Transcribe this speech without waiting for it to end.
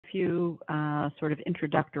few sort of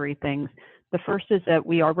introductory things. The first is that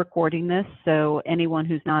we are recording this, so anyone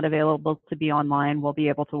who's not available to be online will be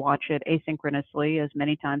able to watch it asynchronously as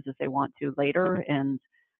many times as they want to later. And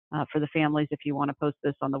for the families, if you want to post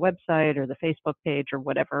this on the website or the Facebook page or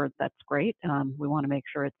whatever, that's great. We want to make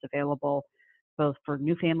sure it's available both for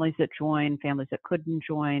new families that join, families that couldn't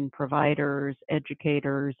join, providers,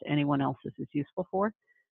 educators, anyone else this is useful for.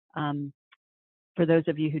 For those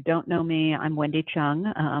of you who don't know me, I'm Wendy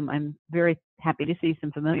Chung. I'm very happy to see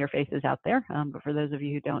some familiar faces out there. But for those of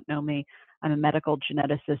you who don't know me, I'm a medical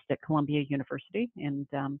geneticist at Columbia University. And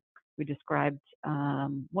we described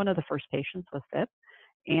one of the first patients with PHIP.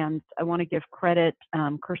 And I want to give credit,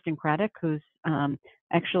 Kirsten Craddock, who's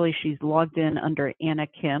actually, she's logged in under Anna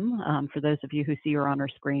Kim. For those of you who see her on her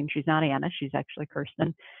screen, she's not Anna, she's actually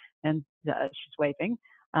Kirsten, and she's waving.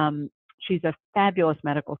 She's a fabulous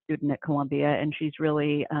medical student at Columbia, and she's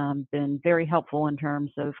really been very helpful in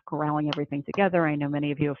terms of corralling everything together. I know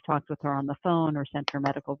many of you have talked with her on the phone or sent her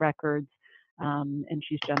medical records, and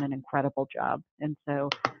she's done an incredible job. And so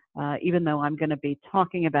even though I'm going to be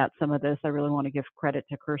talking about some of this, I really want to give credit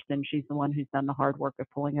to Kirsten. She's the one who's done the hard work of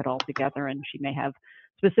pulling it all together, and she may have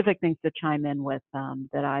specific things to chime in with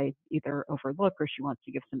that I either overlook or she wants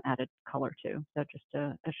to give some added color to. So just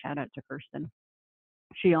a shout out to Kirsten.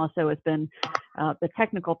 She also has been the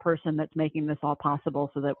technical person that's making this all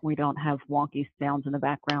possible so that we don't have wonky sounds in the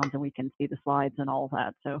background and we can see the slides and all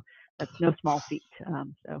that. So that's no small feat.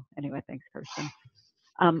 So anyway, thanks, Kirsten.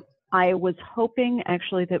 I was hoping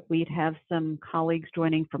actually that we'd have some colleagues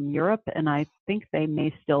joining from Europe, and I think they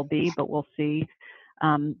may still be, but we'll see.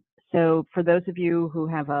 So for those of you who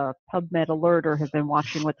have a PubMed alert or have been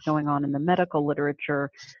watching what's going on in the medical literature,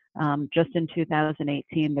 just in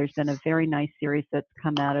 2018, there's been a very nice series that's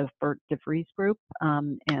come out of Bert DeVries' group,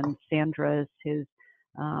 and Sandra is his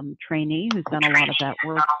trainee who's done a lot of that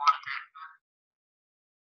work.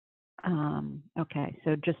 Okay,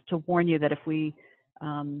 so just to warn you that if we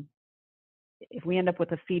end up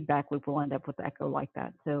with a feedback loop, we'll end up with echo like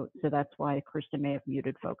that. So that's why Kirsten may have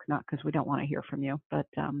muted folks, not because we don't want to hear from you, but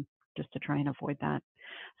just to try and avoid that.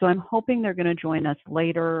 So I'm hoping they're going to join us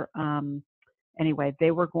later. Anyway,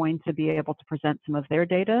 they were going to be able to present some of their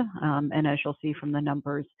data, and as you'll see from the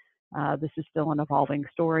numbers, this is still an evolving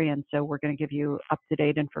story, and so we're going to give you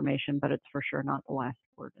up-to-date information, but it's for sure not the last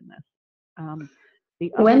word in this.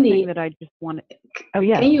 The other Wendy, thing that I just wanted, oh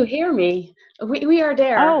yeah. Can you hear me? We are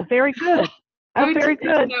there. Oh, very good. Oh, very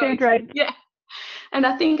good, Sandra. Yeah, and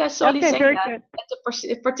I think I saw okay, very good. at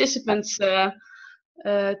the participants too.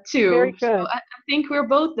 Very good. So I think we're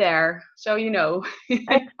both there, so you know.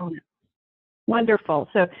 Excellent. Wonderful.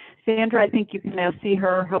 So Sandra, I think you can now see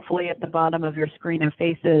her hopefully at the bottom of your screen of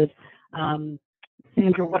faces.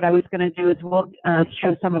 Sandra, what I was going to do is we'll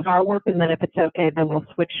show some of our work, and then if it's okay, then we'll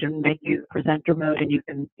switch and make you presenter mode, and you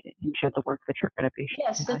can show the work that you're going to be sharing.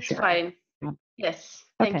 Yes, that's fine. Yes,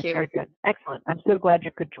 thank you. Very good. Excellent. I'm so glad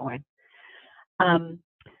you could join.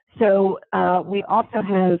 So we also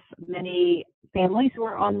have many families who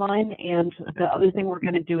are online, and the other thing we're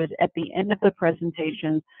going to do is at the end of the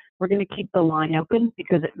presentation, we're going to keep the line open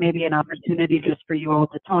because it may be an opportunity just for you all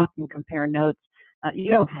to talk and compare notes.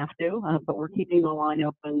 You don't have to, but we're keeping the line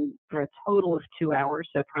open for a total of 2 hours,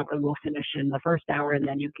 so probably we'll finish in the first hour, and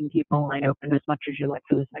then you can keep the line open as much as you like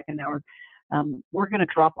for the second hour. We're going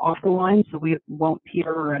to drop off the line, so we won't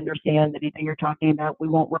hear or understand anything you're talking about. We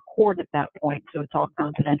won't record at that point, so it's all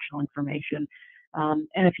confidential information. And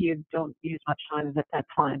if you don't use much time of it, that's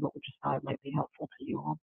fine, but we just thought it might be helpful to you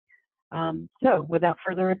all. So without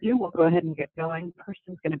further ado, we'll go ahead and get going.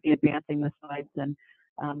 Kirsten's going to be advancing the slides, and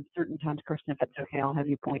certain times, Kirsten, if it's okay, I'll have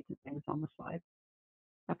you point to things on the slide.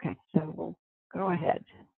 Okay, so we'll go ahead.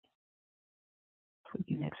 We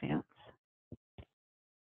can advance.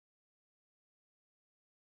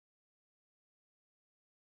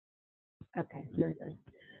 Okay, very good.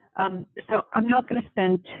 So I'm not going to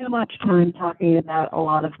spend too much time talking about a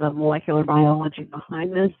lot of the molecular biology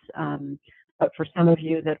behind this, but for some of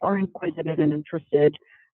you that are inquisitive and interested,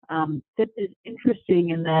 this is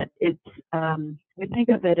interesting in that it's, we think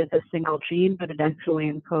of it as a single gene, but it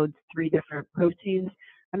actually encodes 3 different proteins.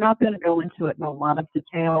 I'm not going to go into it in a lot of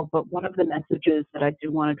detail, but one of the messages that I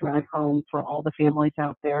do want to drive home for all the families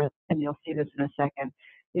out there, and you'll see this in a second,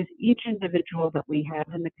 is each individual that we have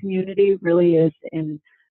in the community really is in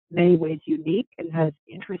many ways unique and has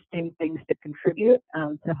interesting things to contribute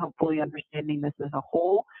to hopefully understanding this as a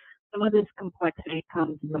whole. Some of this complexity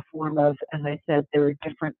comes in the form of, as I said, there are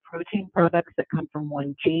different protein products that come from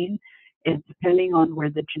one gene, and depending on where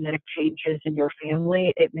the genetic change is in your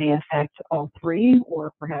family, it may affect all 3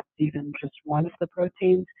 or perhaps even just one of the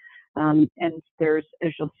proteins. And there's,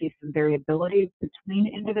 as you'll see, some variability between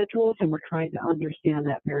individuals, and we're trying to understand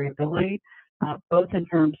that variability, both in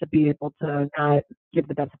terms of being able to give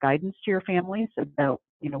the best guidance to your families about,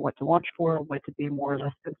 what to watch for, what to be more or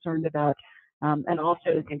less concerned about, and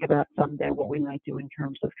also to think about someday what we might do in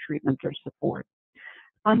terms of treatment or support.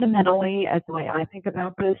 Fundamentally, as the way I think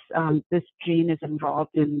about this, this gene is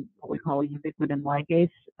involved in what we call ubiquitin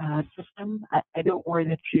ligase system. I don't worry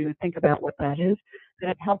that you think about what that is, but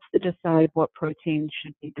it helps to decide what proteins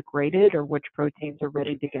should be degraded or which proteins are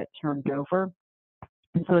ready to get turned over.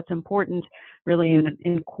 And so it's important really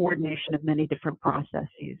in coordination of many different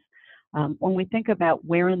processes. When we think about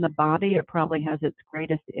where in the body it probably has its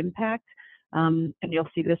greatest impact, and you'll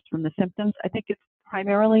see this from the symptoms, I think it's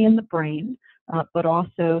primarily in the brain, but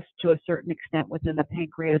also to a certain extent within the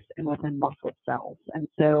pancreas and within muscle cells. And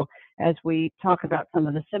so as we talk about some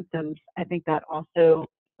of the symptoms, I think that also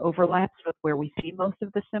overlaps with where we see most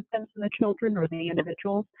of the symptoms in the children or the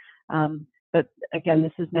individuals. But again,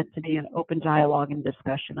 this is meant to be an open dialogue and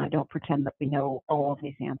discussion. I don't pretend that we know all of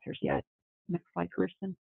these answers yet. Next slide,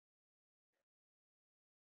 Kirsten.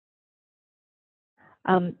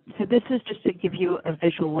 So this is just to give you a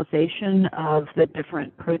visualization of the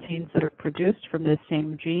different proteins that are produced from the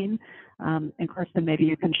same gene. And Kirsten, maybe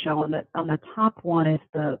you can show on the top one is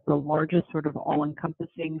the largest sort of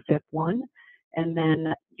all-encompassing PHIP-1. And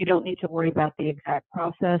then you don't need to worry about the exact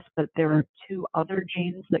process, but there are two other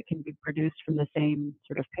genes that can be produced from the same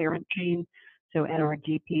sort of parent gene, so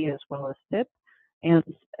NRDP as well as PHIP. And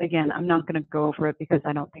again, I'm not going to go over it because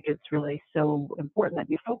I don't think it's really so important that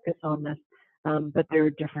you focus on this. But there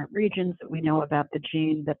are different regions that we know about the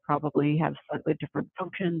gene that probably have slightly different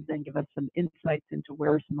functions and give us some insights into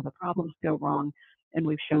where some of the problems go wrong. And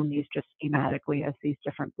we've shown these just schematically as these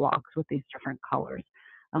different blocks with these different colors.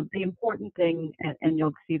 The important thing, and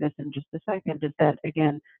you'll see this in just a second, is that,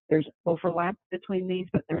 again, there's overlap between these,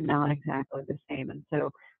 but they're not exactly the same. And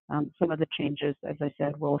so some of the changes, as I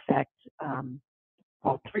said, will affect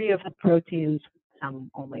all three of the proteins, some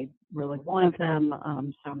only really one of them,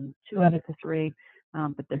 some 2 out of the 3,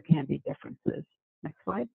 but there can be differences. Next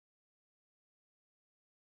slide.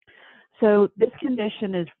 So this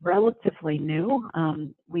condition is relatively new.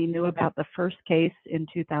 We knew about the first case in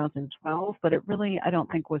 2012, but it really, I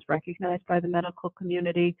don't think, was recognized by the medical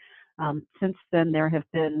community. Since then, there have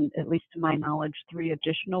been, at least to my knowledge, 3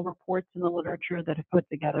 additional reports in the literature that have put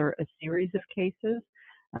together a series of cases.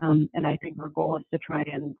 And I think our goal is to try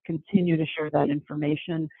and continue to share that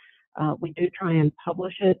information. We do try and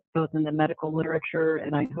publish it both in the medical literature,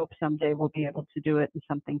 and I hope someday we'll be able to do it in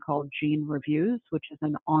something called Gene Reviews, which is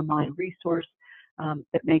an online resource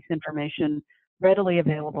that makes information readily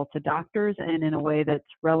available to doctors and in a way that's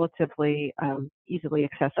relatively easily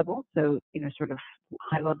accessible. So, sort of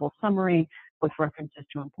high-level summary with references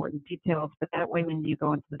to important details, but that way when you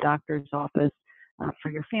go into the doctor's office,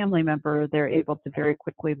 for your family member, they're able to very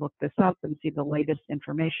quickly look this up and see the latest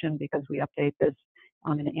information because we update this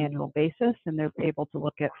on an annual basis, and they're able to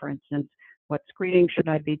look at, for instance, what screening should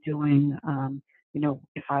I be doing?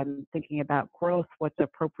 If I'm thinking about growth, what's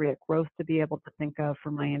appropriate growth to be able to think of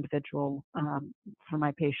for my individual, for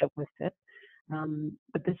my patient with PHIP.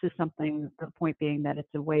 But this is something, the point being that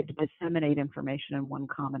it's a way to disseminate information in one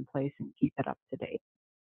common place and keep it up to date.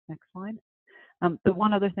 Next slide. The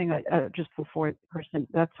one other thing, just before Kirsten,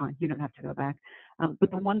 that's fine, you don't have to go back. But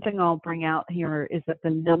the one thing I'll bring out here is that the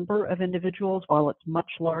number of individuals, while it's much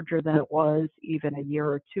larger than it was even a year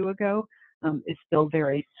or 2 ago, is still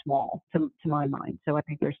very small to my mind. So I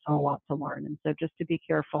think there's still a lot to learn. And so just to be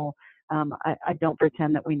careful, I don't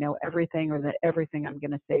pretend that we know everything or that everything I'm going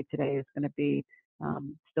to say today is going to be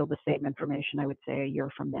still the same information I would say a year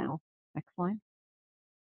from now. Next slide.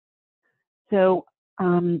 So,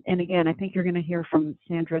 and again, I think you're going to hear from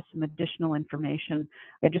Sandra some additional information.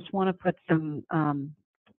 I just want to put some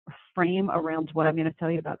frame around what I'm going to tell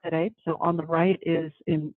you about today. So on the right is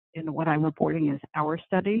in what I'm reporting is our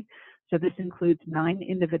study. So this includes 9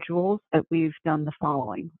 individuals that we've done the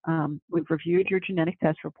following. We've reviewed your genetic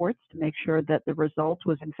test reports to make sure that the result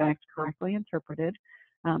was in fact correctly interpreted.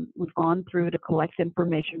 We've gone through to collect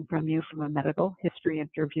information from you from a medical history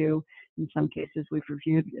interview. In some cases, we've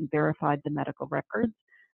reviewed and verified the medical records,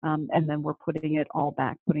 and then we're putting it all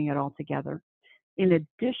back, putting it all together. In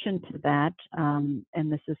addition to that,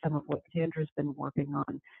 and this is some of what Sandra's been working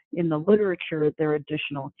on, in the literature, there are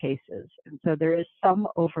additional cases. And so there is some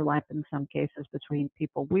overlap in some cases between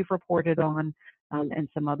people we've reported on and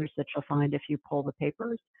some others that you'll find if you pull the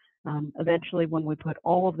papers. Eventually, when we put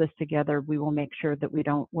all of this together, we will make sure that we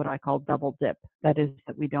don't what I call double dip. That is,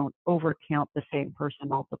 that we don't overcount the same person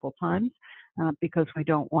multiple times. because we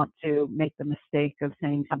don't want to make the mistake of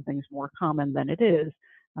saying something's more common than it is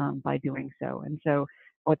by doing so. And so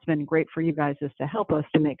what's been great for you guys is to help us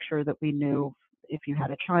to make sure that we knew if you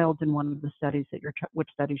had a child in one of the studies that which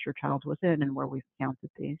studies your child was in and where we've counted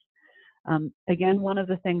these. Again, one of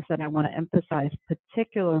the things that I want to emphasize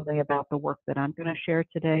particularly about the work that I'm going to share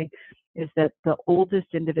today is that the oldest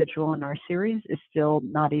individual in our series is still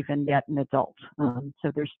not even yet an adult.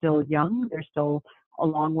 So they're still young. There's still a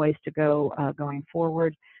long ways to go going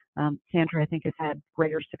forward. Sandra, I think, has had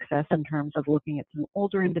greater success in terms of looking at some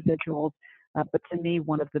older individuals. But to me,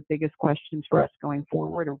 one of the biggest questions for us going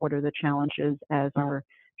forward are what are the challenges as our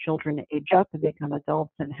children age up and become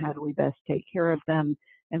adults, and how do we best take care of them?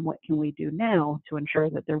 And what can we do now to ensure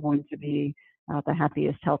that they're going to be the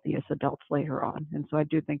happiest, healthiest adults later on? And so I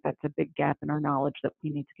do think that's a big gap in our knowledge that we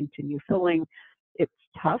need to continue filling. It's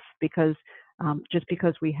tough because just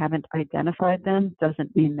because we haven't identified them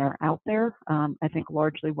doesn't mean they're out there. I think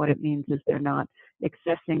largely what it means is they're not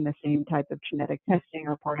accessing the same type of genetic testing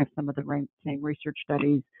or part of some of the same research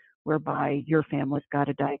studies whereby your family's got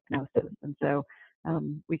a diagnosis. And so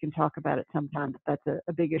we can talk about it sometime, but that's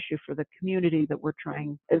a big issue for the community that we're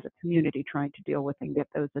trying, as a community, trying to deal with and get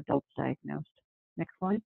those adults diagnosed. Next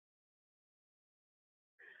slide.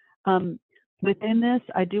 Within this,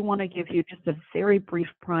 I do want to give you just a very brief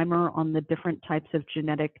primer on the different types of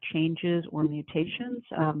genetic changes or mutations,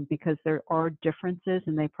 because there are differences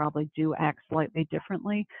and they probably do act slightly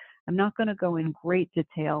differently. I'm not going to go in great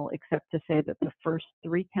detail except to say that the first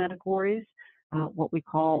three categories, what we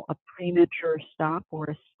call a premature stop or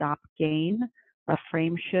a stop gain, a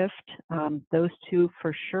frame shift, those two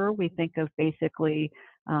for sure we think of basically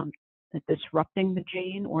disrupting the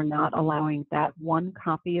gene or not allowing that one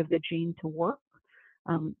copy of the gene to work.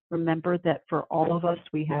 Remember that for all of us,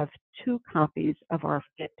 we have two copies of our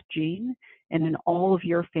PHIP gene, and in all of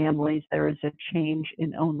your families, there is a change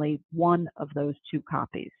in only one of those two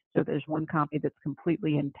copies. So there's one copy that's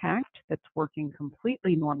completely intact, that's working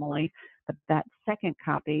completely normally, but that second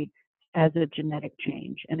copy has a genetic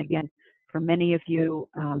change. And again, for many of you,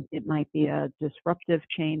 it might be a disruptive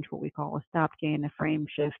change, what we call a stop gain, a frame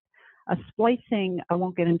shift. A splicing, I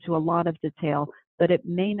won't get into a lot of detail, but it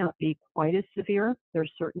may not be quite as severe. There are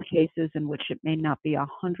certain cases in which it may not be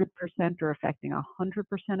 100% or affecting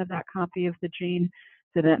 100% of that copy of the gene,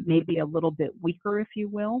 so that may be a little bit weaker, if you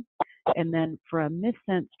will. And then for a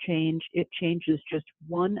missense change, it changes just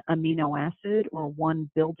one amino acid or one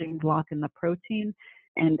building block in the protein.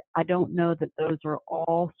 And I don't know that those are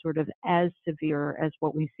all sort of as severe as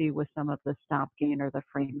what we see with some of the stop gain or the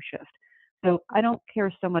frame shift. So I don't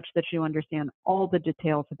care so much that you understand all the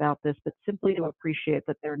details about this, but simply to appreciate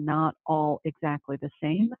that they're not all exactly the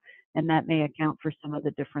same, and that may account for some of the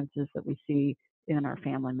differences that we see in our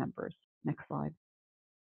family members. Next slide.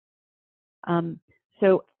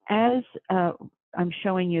 So as I'm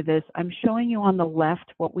showing you this, I'm showing you on the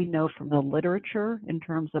left what we know from the literature in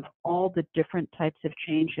terms of all the different types of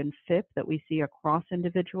change in PHIP that we see across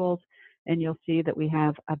individuals, and you'll see that we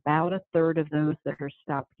have about a third of those that are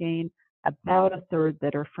stop gain, about a third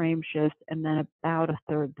that are frame shifts, and then about a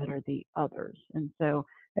third that are the others. And so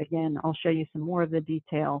again, I'll show you some more of the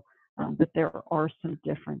detail, but there are some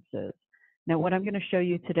differences. Now, what I'm going to show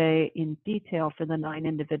you today in detail for the 9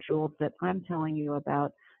 individuals that I'm telling you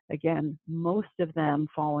about, again, most of them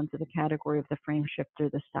fall into the category of the frame shift or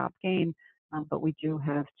the stop gain, but we do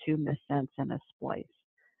have 2 missense and a splice.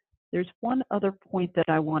 There's one other point that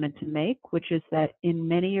I wanted to make, which is that in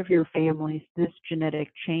many of your families, this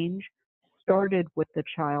genetic change started with the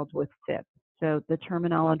child with PHIP. So the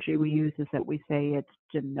terminology we use is that we say it's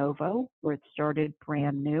de novo, or it started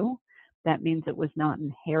brand new. That means it was not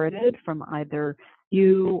inherited from either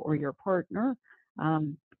you or your partner.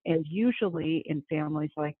 And usually in families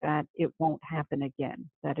like that, it won't happen again.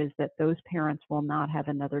 That is, that those parents will not have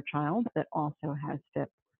another child that also has PHIP.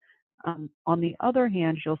 On the other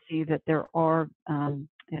hand, you'll see that there are, and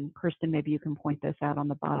Kristen, maybe you can point this out on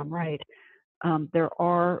the bottom right, there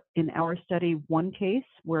are, in our study, 1 case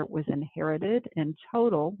where it was inherited. In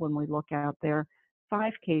total, when we look out there,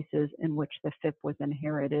 5 cases in which the PHIP was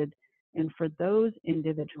inherited. And for those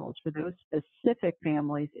individuals, for those specific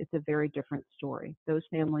families, it's a very different story. Those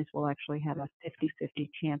families will actually have a 50-50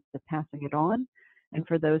 chance of passing it on. And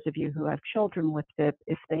for those of you who have children with PHIP,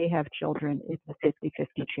 if they have children, it's a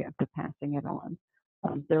 50-50 chance of passing it on.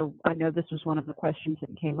 I know this was one of the questions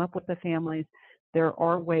that came up with the families. There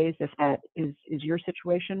are ways, if that is your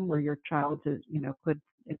situation where your child is, could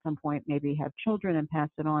at some point maybe have children and pass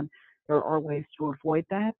it on, there are ways to avoid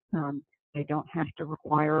that. They don't have to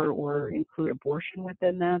require or include abortion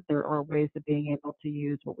within that. There are ways of being able to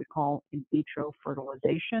use what we call in vitro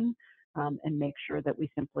fertilization, and make sure that we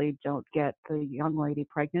simply don't get the young lady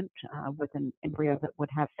pregnant with an embryo that would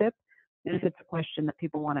have PHIP. And if it's a question that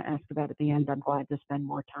people want to ask about at the end, I'm glad to spend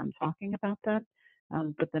more time talking about that.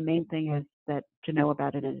 But the main thing is that to know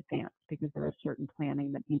about it in advance, because there is certain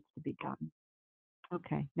planning that needs to be done.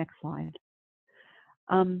 Okay, next slide.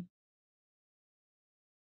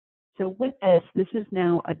 So with this is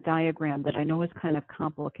now a diagram that I know is kind of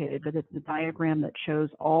complicated, but it's a diagram that shows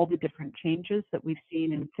all the different changes that we've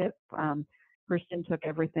seen in PHIP. Kristen took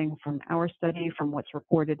everything from our study, from what's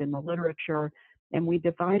reported in the literature, and we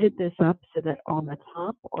divided this up so that on the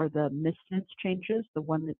top are the missense changes, the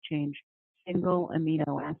one that change single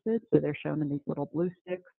amino acids, so they're shown in these little blue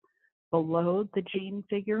sticks. Below the gene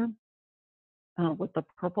figure, with the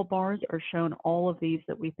purple bars, are shown all of these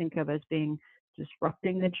that we think of as being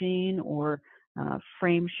disrupting the gene or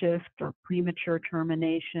frame shift or premature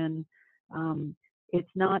termination. It's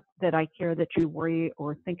not that I care that you worry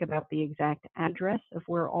or think about the exact address of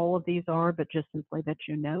where all of these are, but just simply that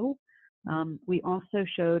you know. We also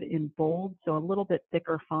showed in bold, so a little bit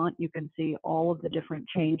thicker font, you can see all of the different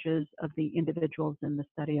changes of the individuals in the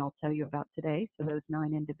study I'll tell you about today, so those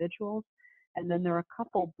 9 individuals. And then there are a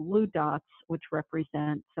couple blue dots which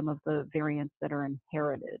represent some of the variants that are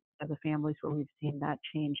inherited, of the families where we've seen that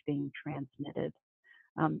change being transmitted.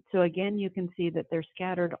 So again, you can see that they're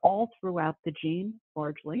scattered all throughout the gene,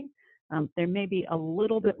 largely. There may be a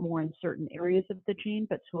little bit more in certain areas of the gene,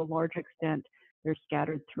 but to a large extent, they're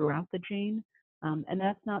scattered throughout the gene. And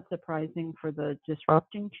that's not surprising for the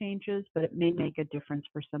disrupting changes, but it may make a difference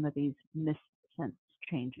for some of these missense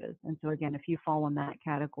changes. And so again, if you fall in that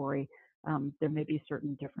category, there may be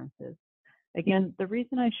certain differences. Again, the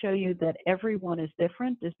reason I show you that everyone is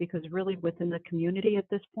different is because really within the community at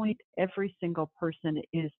this point, every single person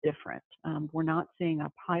is different. We're not seeing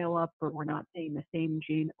a pileup, or we're not seeing the same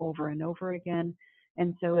gene over and over again.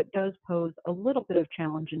 And so it does pose a little bit of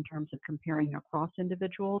challenge in terms of comparing across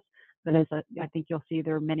individuals. But as I think you'll see,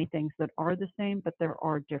 there are many things that are the same, but there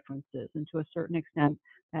are differences. And to a certain extent,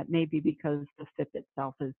 that may be because the PHIP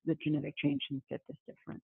itself is, the genetic change in PHIP is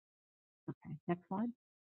different. Okay, next slide.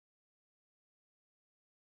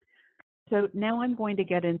 So now I'm going to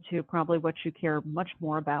get into probably what you care much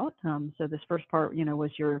more about. So this first part,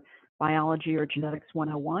 was your biology or genetics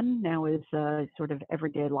 101. Now is sort of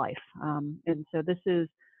everyday life. And so this is,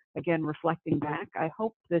 again, reflecting back. I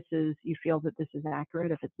hope you feel that this is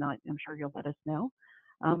accurate. If it's not, I'm sure you'll let us know.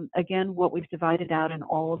 Again, what we've divided out in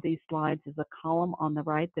all of these slides is a column on the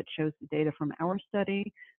right that shows the data from our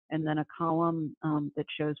study, and then a column that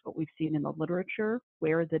shows what we've seen in the literature,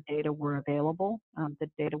 where the data were available. The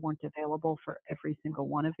data weren't available for every single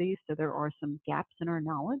one of these, so there are some gaps in our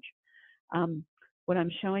knowledge. What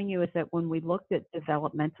I'm showing you is that when we looked at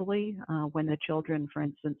developmentally, when the children, for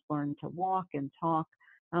instance, learned to walk and talk,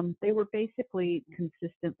 they were basically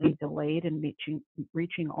consistently delayed in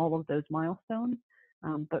reaching all of those milestones.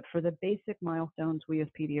 But for the basic milestones we as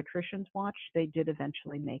pediatricians watched, they did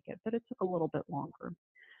eventually make it, but it took a little bit longer.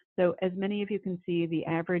 So as many of you can see, the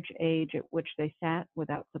average age at which they sat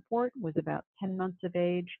without support was about 10 months of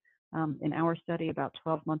age. In our study, about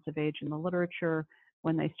 12 months of age in the literature.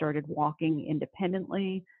 When they started walking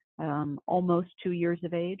independently, almost 2 years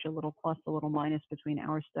of age, a little plus, a little minus between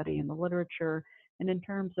our study and the literature. And in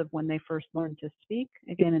terms of when they first learned to speak,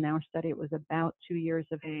 again, in our study, it was about 2 years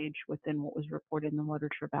of age, within what was reported in the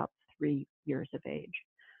literature, about 3 years of age.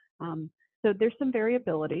 So there's some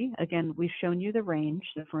variability. Again, we've shown you the range.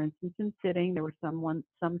 So for instance, in sitting, there were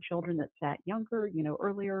some children that sat younger,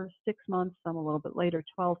 earlier, 6 months, some a little bit later,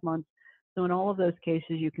 12 months. So in all of those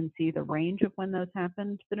cases, you can see the range of when those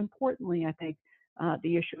happened. But importantly, I think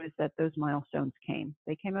the issue is that those milestones came.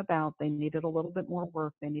 They came about. They needed a little bit more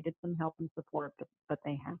work. They needed some help and support, but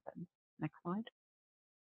they happened. Next slide.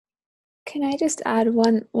 Can I just add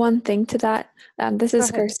one thing to that? This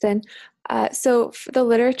is Kirsten. So the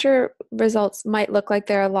literature results might look like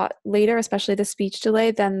they're a lot later, especially the speech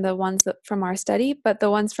delay, than the ones from our study. But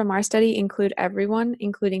the ones from our study include everyone,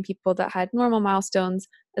 including people that had normal milestones,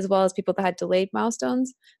 as well as people that had delayed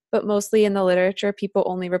milestones. But mostly in the literature, people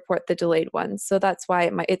only report the delayed ones. So that's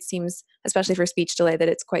why it seems, especially for speech delay, that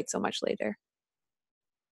it's quite so much later.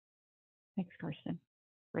 Thanks, Kirsten.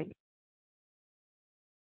 Great.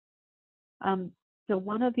 So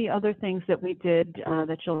one of the other things that we did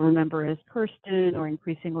that you'll remember is Kirsten, or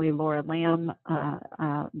increasingly Laura Lamb,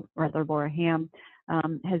 rather Laura Ham,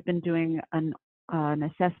 has been doing an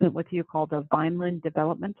assessment with you called the Vineland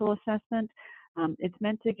Developmental Assessment. It's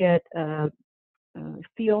meant to get a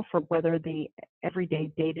feel for whether the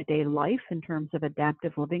everyday day-to-day life in terms of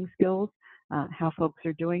adaptive living skills, how folks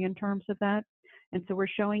are doing in terms of that. And so we're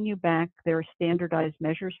showing you back, there are standardized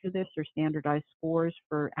measures for this, or standardized scores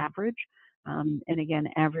for average. And again,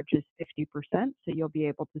 average is 50%, so you'll be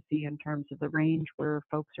able to see in terms of the range where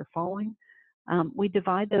folks are falling. We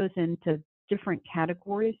divide those into different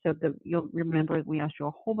categories, so that you'll remember we asked you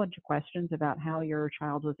a whole bunch of questions about how your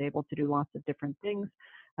child was able to do lots of different things.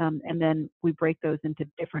 And then we break those into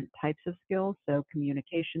different types of skills, so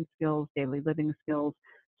communication skills, daily living skills,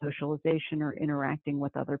 socialization or interacting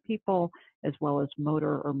with other people, as well as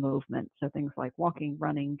motor or movement, so things like walking,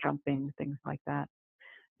 running, jumping, things like that.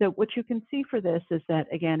 So what you can see for this is that,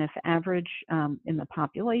 again, if average in the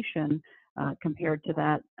population compared to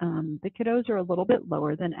that, the kiddos are a little bit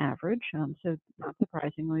lower than average. So not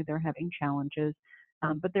surprisingly, they're having challenges.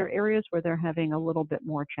 But there are areas where they're having a little bit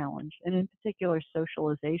more challenge. And in particular,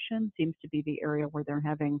 socialization seems to be the area where they're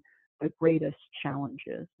having the greatest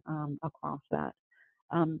challenges across that.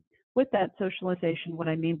 With that socialization, what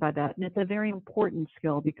I mean by that, and it's a very important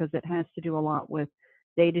skill because it has to do a lot with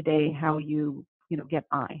day-to-day how you get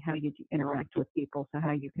by, how you interact with people, so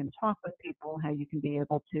how you can talk with people, how you can be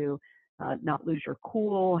able to not lose your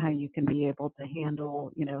cool, how you can be able to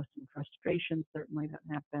handle, some frustrations certainly that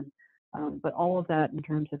happen. But all of that in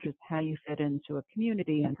terms of just how you fit into a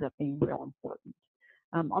community ends up being real important.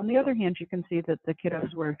 On the other hand, you can see that the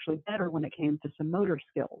kiddos were actually better when it came to some motor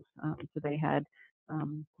skills. So they had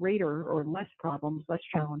greater or less problems, less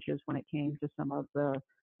challenges when it came to some of the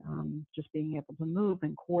just being able to move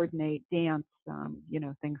and coordinate, dance,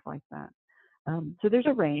 things like that. So there's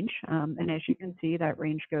a range, and as you can see, that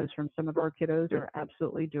range goes from some of our kiddos are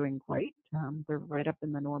absolutely doing great. They're right up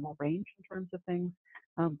in the normal range in terms of things,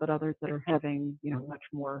 but others that are having,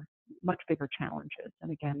 much bigger challenges.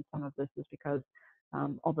 And again, some of this is because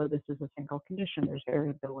although this is a single condition, there's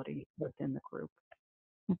variability within the group.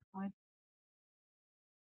 Next slide.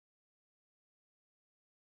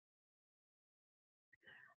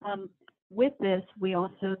 With this, we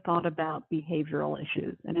also thought about behavioral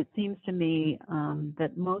issues, and it seems to me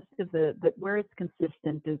that most of that where it's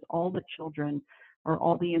consistent is all the children or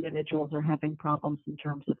all the individuals are having problems in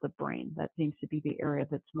terms of the brain. That seems to be the area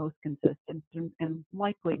that's most consistent and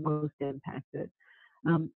likely most impacted.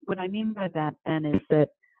 What I mean by that then is that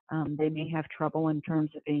they may have trouble in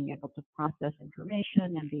terms of being able to process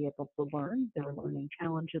information and be able to learn. There are learning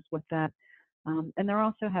challenges with that. And they're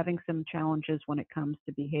also having some challenges when it comes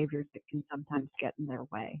to behaviors that can sometimes get in their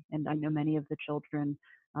way. And I know many of the children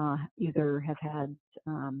either have had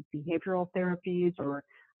behavioral therapies or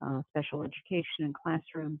special education in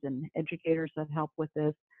classrooms and educators that help with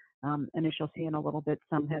this. And as you'll see in a little bit,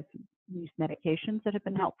 some have used medications that have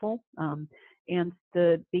been helpful. And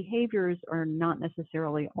the behaviors are not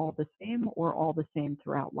necessarily all the same or all the same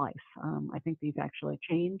throughout life. I think these actually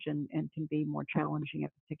change and can be more challenging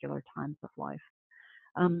at particular times of life.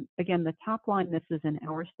 Again, the top line, this is in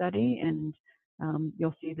our study, and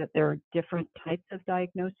you'll see that there are different types of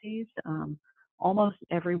diagnoses. Almost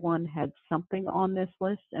everyone had something on this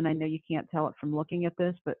list, and I know you can't tell it from looking at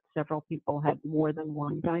this, but several people had more than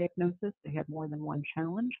one diagnosis. They had more than one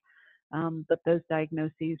challenge. But those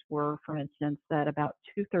diagnoses were, for instance, that about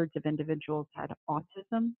 2/3 of individuals had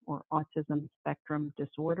autism or autism spectrum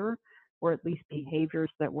disorder, or at least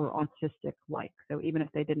behaviors that were autistic-like. So even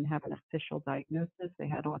if they didn't have an official diagnosis, they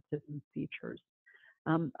had autism features.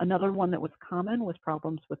 Another one that was common was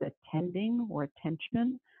problems with attending or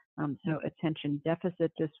attention. So attention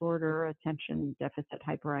deficit disorder, attention deficit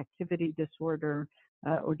hyperactivity disorder,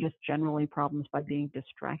 or just generally problems by being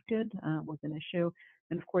distracted was an issue.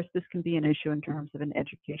 And of course, this can be an issue in terms of an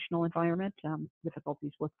educational environment.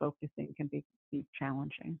 Difficulties with focusing can be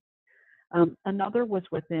challenging. Another was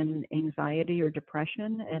within anxiety or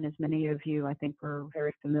depression, and as many of you, I think, are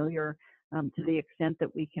very familiar, to the extent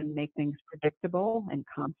that we can make things predictable and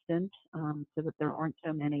constant so that there aren't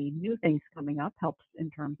so many new things coming up helps in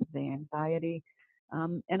terms of the anxiety.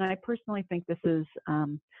 And I personally think this is,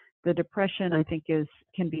 the depression I think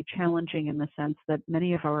can be challenging in the sense that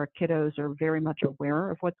many of our kiddos are very much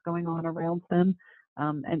aware of what's going on around them.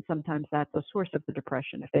 And sometimes that's a source of the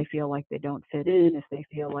depression. If they feel like they don't fit in, if they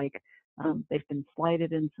feel like they've been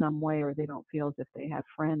slighted in some way, or they don't feel as if they have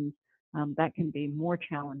friends, that can be more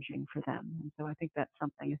challenging for them. And so I think that's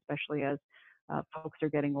something, especially as folks are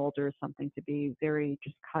getting older, is something to be very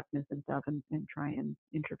just cognizant of and try and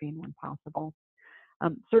intervene when possible.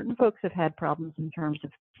 Certain folks have had problems in terms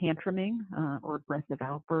of tantruming or aggressive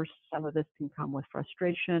outbursts. Some of this can come with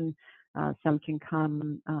frustration. Some can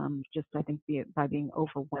come just, I think, by being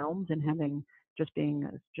overwhelmed and having just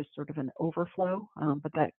sort of an overflow.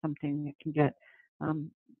 But that's something that can get,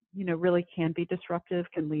 really can be disruptive,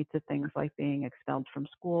 can lead to things like being expelled from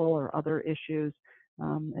school or other issues.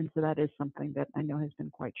 And so that is something that I know has been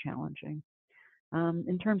quite challenging.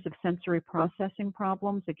 In terms of sensory processing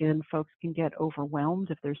problems, again, folks can get overwhelmed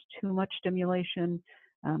if there's too much stimulation.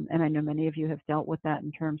 And I know many of you have dealt with that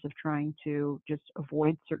in terms of trying to just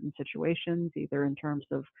avoid certain situations, either in terms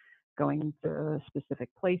of going to specific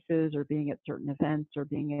places or being at certain events or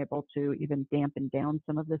being able to even dampen down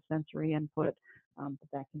some of the sensory input, but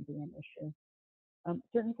that can be an issue.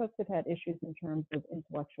 Certain folks have had issues in terms of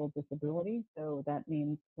intellectual disability. So that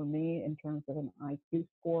means for me, in terms of an IQ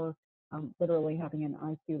score, literally having an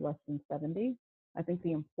IQ less than 70. I think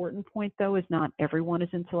the important point, though, is not everyone is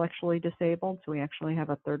intellectually disabled. So we actually have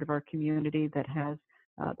a third of our community that has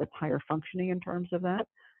that's higher functioning in terms of that.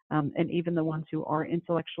 And even the ones who are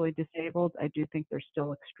intellectually disabled, I do think they're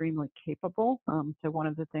still extremely capable. So one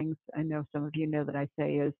of the things I know some of you know that I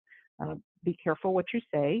say is, be careful what you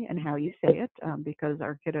say and how you say it, because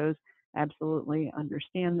our kiddos absolutely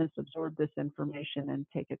understand this, absorb this information, and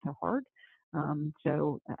take it to heart.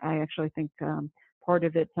 So I actually think part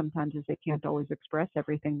of it sometimes is they can't always express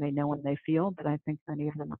everything they know and they feel, but I think many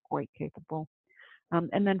of them are quite capable.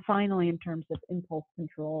 And then finally, in terms of impulse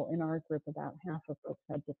control, in our group, about half of folks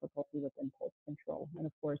had difficulty with impulse control. And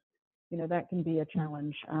of course, you know, that can be a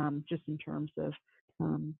challenge just in terms of,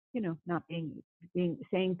 you know, not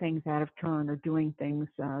saying things out of turn or doing things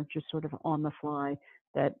just sort of on the fly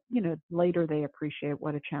that, you know, later they appreciate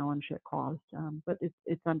what a challenge it caused. But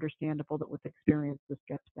it's understandable that with experience, this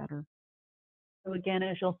gets better. So again,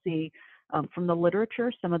 as you'll see from the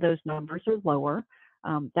literature, some of those numbers are lower.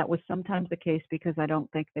 That was sometimes the case because I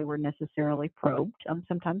don't think they were necessarily probed.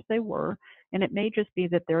 Sometimes they were, and it may just be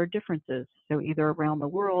that there are differences. So either around the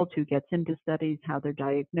world, who gets into studies, how they're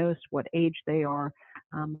diagnosed, what age they are.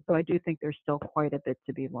 So I do think there's still quite a bit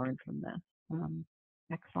to be learned from this.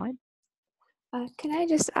 Next slide. Can I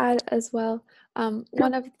just add as well, Sure.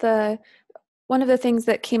 one of the things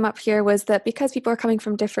that came up here was that because people are coming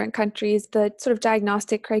from different countries, the sort of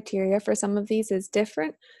diagnostic criteria for some of these is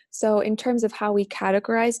different. So in terms of how we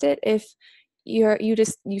categorized it, if you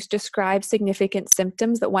describe significant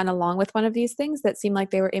symptoms that went along with one of these things that seem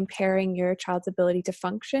like they were impairing your child's ability to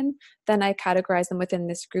function, then I categorize them within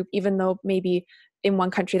this group, even though maybe in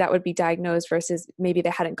one country that would be diagnosed versus maybe they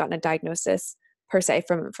hadn't gotten a diagnosis per se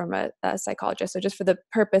from a psychologist. So just for the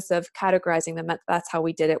purpose of categorizing them, that's how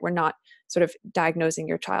we did it. We're not sort of diagnosing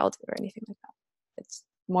your child or anything like that. It's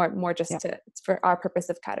more just it's for our purpose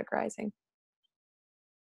of categorizing.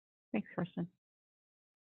 Thanks, Kirsten.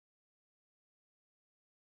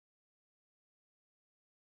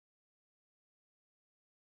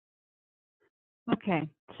 Okay,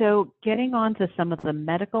 so getting on to some of the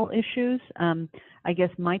medical issues, I guess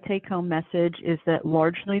my take-home message is that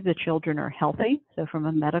largely the children are healthy. So from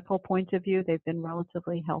a medical point of view, they've been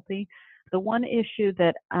relatively healthy. The one issue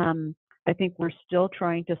that I think we're still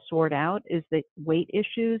trying to sort out is the weight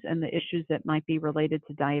issues and the issues that might be related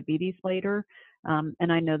to diabetes later.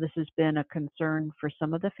 And I know this has been a concern for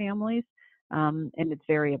some of the families. And it's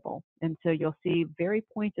variable. And so you'll see very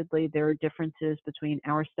pointedly there are differences between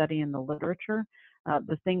our study and the literature.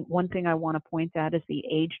 One thing I want to point out is the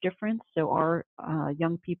age difference. So our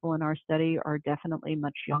young people in our study are definitely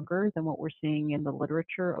much younger than what we're seeing in the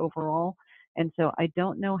literature overall. And so I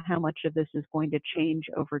don't know how much of this is going to change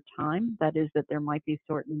over time. That is, that there might be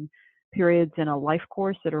certain periods in a life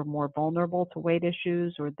course that are more vulnerable to weight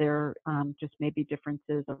issues, or there just may be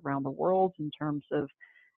differences around the world in terms of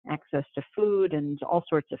access to food and all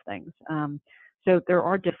sorts of things. So there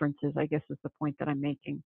are differences, I guess, is the point that I'm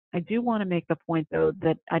making. I do want to make the point, though,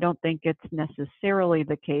 that I don't think it's necessarily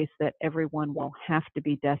the case that everyone will have to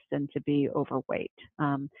be destined to be overweight.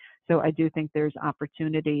 So I do think there's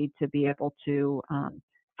opportunity to be able to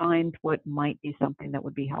find what might be something that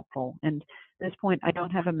would be helpful. And at this point, I don't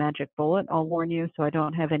have a magic bullet, I'll warn you, so I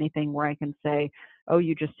don't have anything where I can say, oh,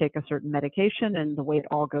 you just take a certain medication and the weight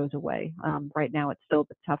all goes away. Right now, it's still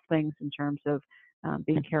the tough things in terms of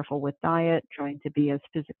being careful with diet, trying to be as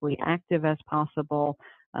physically active as possible.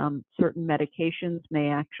 Certain medications may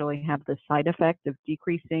actually have the side effect of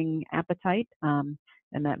decreasing appetite,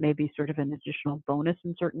 and that may be sort of an additional bonus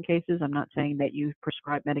in certain cases. I'm not saying that you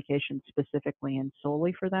prescribe medication specifically and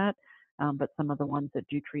solely for that, but some of the ones that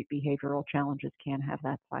do treat behavioral challenges can have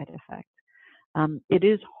that side effect. It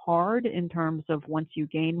is hard in terms of once you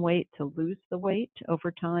gain weight to lose the weight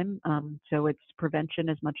over time. So it's prevention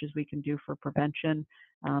as much as we can do for prevention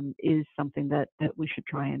is something that we should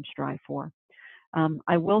try and strive for.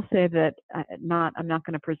 I will say that I'm not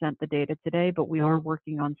going to present the data today, but we are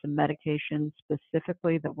working on some medications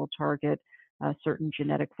specifically that will target certain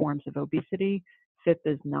genetic forms of obesity. PHIP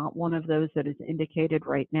is not one of those that is indicated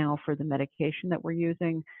right now for the medication that we're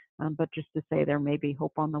using, but just to say there may be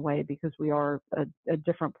hope on the way, because we are a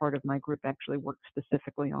different part of my group actually works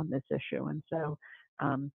specifically on this issue. And so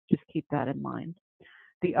just keep that in mind.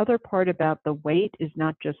 The other part about the weight is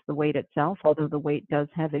not just the weight itself, although the weight does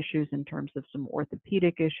have issues in terms of some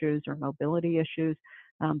orthopedic issues or mobility issues.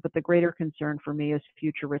 But the greater concern for me is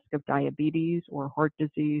future risk of diabetes or heart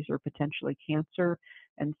disease or potentially cancer.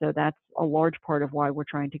 And so that's a large part of why we're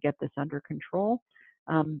trying to get this under control.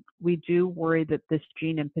 We do worry that this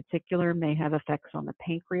gene in particular may have effects on the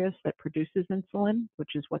pancreas that produces insulin,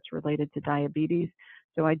 which is what's related to diabetes.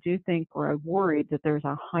 So I do think, or I'm worried that there's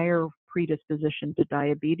a higher predisposition to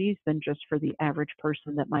diabetes than just for the average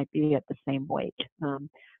person that might be at the same weight.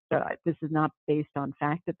 So this is not based on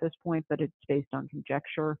fact at this point, but it's based on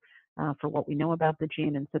conjecture for what we know about the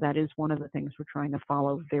gene. And so that is one of the things we're trying to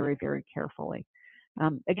follow very, very carefully.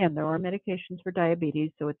 Again, there are medications for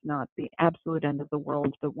diabetes, so it's not the absolute end of the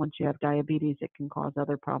world, but once you have diabetes, it can cause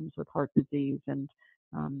other problems with heart disease and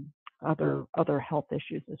other health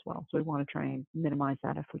issues as well. So we want to try and minimize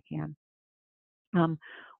that if we can.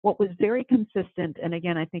 What was very consistent, and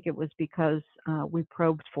again, I think it was because we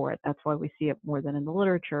probed for it, that's why we see it more than in the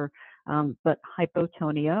literature, but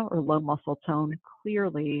hypotonia or low muscle tone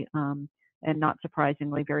clearly, and not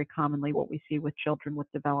surprisingly, very commonly what we see with children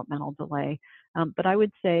with developmental delay. But I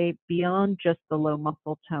would say beyond just the low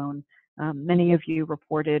muscle tone, many of you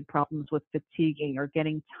reported problems with fatiguing or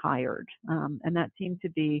getting tired, and that seemed to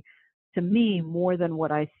be, to me, more than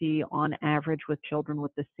what I see on average with children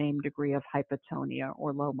with the same degree of hypotonia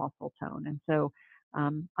or low muscle tone. And so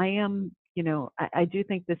I do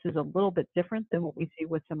think this is a little bit different than what we see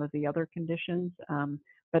with some of the other conditions,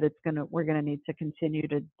 but we're gonna need to continue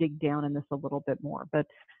to dig down in this a little bit more. But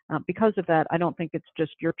because of that, I don't think it's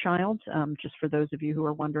just your child. Just for those of you who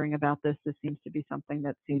are wondering about this, this seems to be something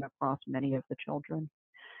that's seen across many of the children.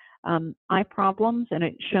 Eye problems, and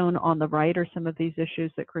it's shown on the right are some of these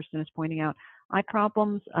issues that Kristen is pointing out. Eye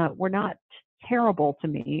problems were not terrible to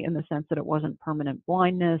me in the sense that it wasn't permanent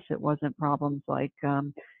blindness, it wasn't problems like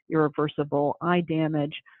irreversible eye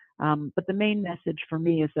damage, but the main message for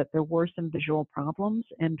me is that there were some visual problems,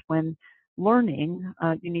 and when learning,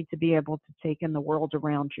 you need to be able to take in the world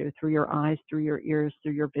around you through your eyes, through your ears,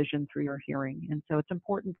 through your vision, through your hearing. And so it's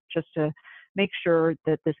important just to make sure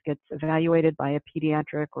that this gets evaluated by a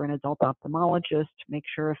pediatric or an adult ophthalmologist, make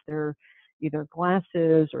sure if there are either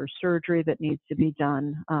glasses or surgery that needs to be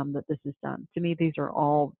done, that this is done. To me, these are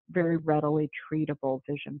all very readily treatable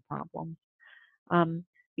vision problems.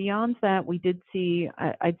 Beyond that, we did see,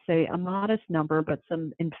 I'd say, a modest number, but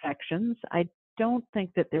some infections. I don't think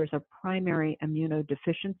that there's a primary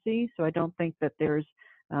immunodeficiency, so I don't think that there's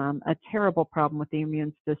a terrible problem with the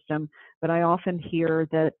immune system, but I often hear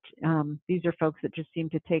that these are folks that just seem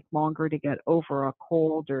to take longer to get over a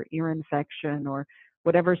cold or ear infection or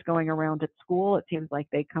whatever's going around at school. It seems like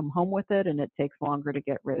they come home with it and it takes longer to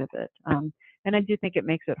get rid of it. And I do think it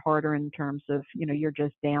makes it harder in terms of, you're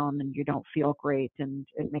just down and you don't feel great, and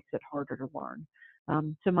it makes it harder to learn.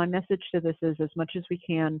 So my message to this is, as much as we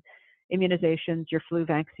can, immunizations, your flu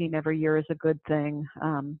vaccine every year is a good thing.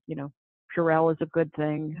 Purell is a good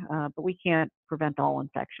thing, but we can't prevent all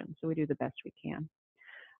infections, so we do the best we can.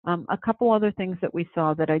 A couple other things that we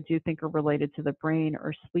saw that I do think are related to the brain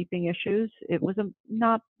are sleeping issues. It was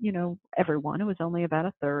not, everyone, it was only about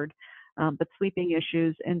a third, but sleeping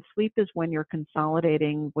issues. And sleep is when you're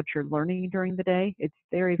consolidating what you're learning during the day. It's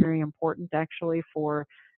very, very important actually for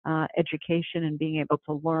education and being able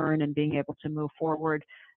to learn and being able to move forward.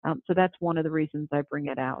 So that's one of the reasons I bring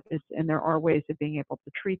it out, and there are ways of being able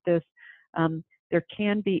to treat this. There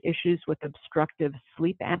can be issues with obstructive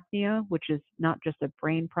sleep apnea, which is not just a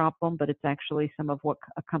brain problem, but it's actually some of what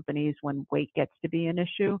accompanies when weight gets to be an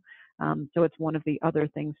issue. So it's one of the other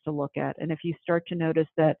things to look at. And if you start to notice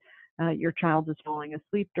that your child is falling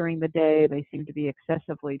asleep during the day, they seem to be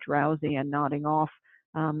excessively drowsy and nodding off,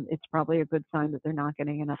 it's probably a good sign that they're not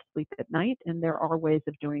getting enough sleep at night. And there are ways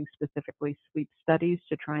of doing specifically sleep studies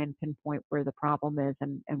to try and pinpoint where the problem is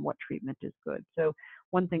and what treatment is good. So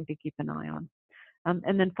one thing to keep an eye on.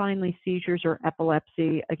 And then finally, seizures or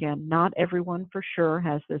epilepsy. Again, not everyone for sure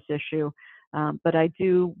has this issue, but I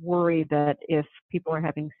do worry that if people are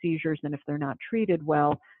having seizures and if they're not treated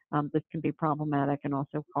well, this can be problematic and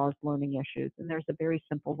also cause learning issues. And there's a very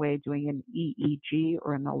simple way of doing an EEG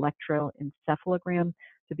or an electroencephalogram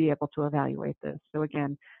to be able to evaluate this. So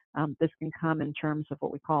again, this can come in terms of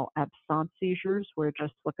what we call absence seizures, where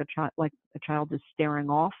just like a child is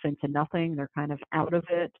staring off into nothing, they're kind of out of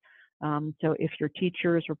it. So if your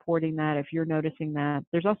teacher is reporting that, if you're noticing that,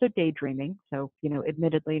 there's also daydreaming. So,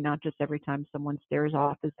 admittedly, not just every time someone stares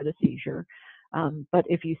off is it a seizure. But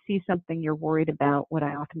if you see something you're worried about, what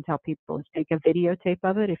I often tell people is take a videotape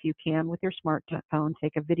of it. If you can with your smartphone,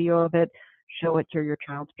 take a video of it, show it to your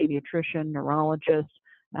child's pediatrician, neurologist.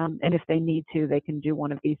 And if they need to, they can do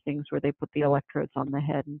one of these things where they put the electrodes on the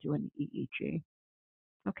head and do an EEG.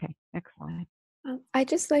 Okay, next slide. I'd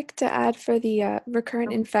just like to add for the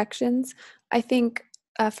recurrent infections, I think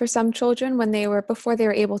for some children, before they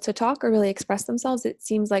were able to talk or really express themselves, it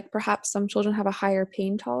seems like perhaps some children have a higher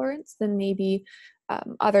pain tolerance than maybe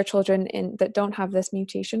other children that don't have this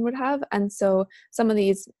mutation would have. And so some of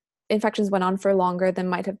these infections went on for longer than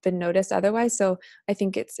might have been noticed otherwise. So I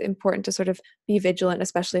think it's important to sort of be vigilant,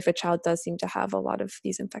 especially if a child does seem to have a lot of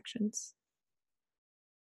these infections.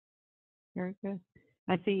 Very good.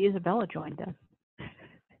 I see Isabella joined us.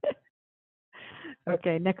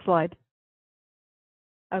 Okay, next slide.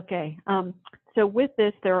 Okay, so with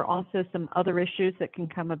this, there are also some other issues that can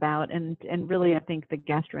come about, and really I think the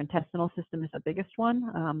gastrointestinal system is the biggest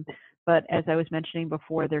one. But as I was mentioning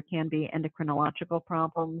before, there can be endocrinological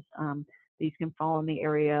problems. These can fall in the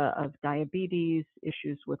area of diabetes,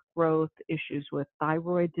 issues with growth, issues with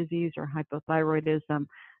thyroid disease or hypothyroidism.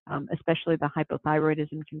 Especially the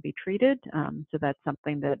hypothyroidism can be treated. So that's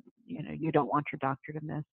something that you don't want your doctor to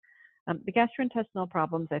miss. The gastrointestinal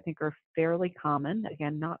problems, I think, are fairly common.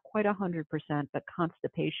 Again, not quite 100%, but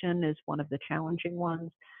constipation is one of the challenging ones.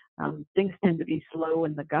 Things tend to be slow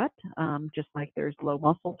in the gut, just like there's low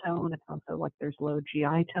muscle tone. It's also like there's low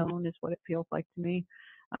GI tone is what it feels like to me.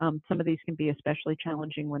 Some of these can be especially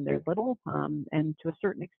challenging when they're little, and to a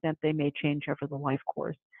certain extent, they may change over the life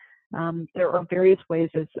course. There are various ways,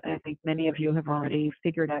 as I think many of you have already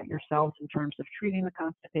figured out yourselves, in terms of treating the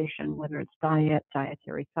constipation, whether it's diet,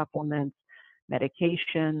 dietary supplements,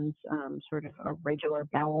 medications, sort of a regular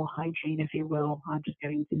bowel hygiene, if you will, just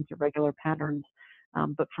getting into regular patterns.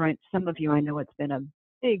 But for some of you, I know it's been a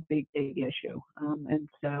big, big, big issue. And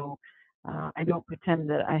so I don't pretend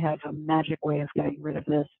that I have a magic way of getting rid of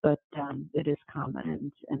this, but it is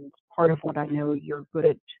common. And part of what I know you're good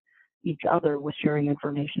at each other with sharing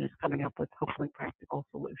information is coming up with hopefully practical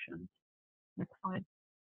solutions. Next slide.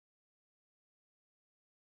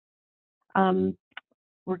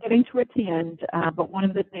 We're getting towards the end, but one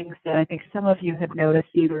of the things that I think some of you have noticed,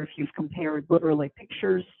 either if you've compared literally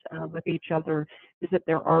pictures with each other, is that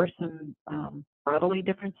there are some bodily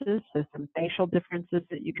differences, so some facial differences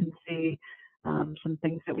that you can see, some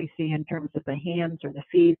things that we see in terms of the hands or the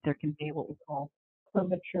feet. There can be what we call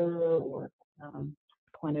curvature or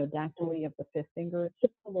clinodactyly of the fifth finger. It's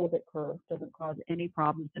just a little bit curved, doesn't cause any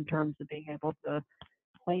problems in terms of being able to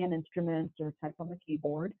play an instrument or type on the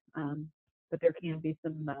keyboard. But there can be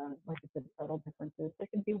some, like I said, subtle differences. There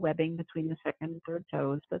can be webbing between the second and third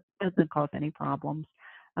toes, but doesn't cause any problems.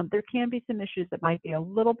 There can be some issues that might be a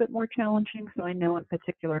little bit more challenging. So I know in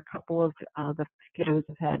particular, a couple of the kiddos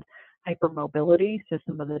have had hypermobility, so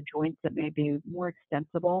some of the joints that may be more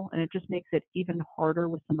extensible, and it just makes it even harder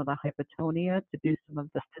with some of the hypotonia to do some of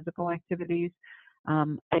the physical activities.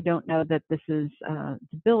 I don't know that this is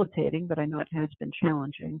debilitating, but I know it has been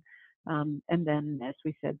challenging. And then, as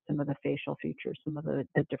we said, some of the facial features, some of the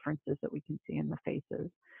differences that we can see in the faces.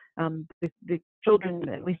 The children,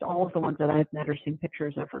 at least all of the ones that I've met or seen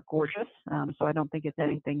pictures of, are gorgeous. So I don't think it's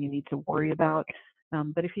anything you need to worry about.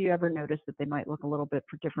 But if you ever notice that they might look a little bit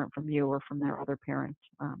different from you or from their other parent,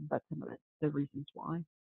 that's some of the reasons why.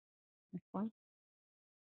 Next one.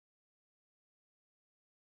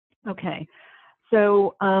 Okay.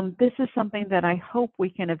 So this is something that I hope we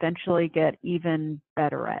can eventually get even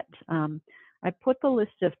better at. I put the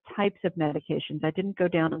list of types of medications. I didn't go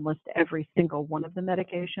down and list every single one of the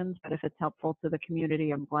medications, but if it's helpful to the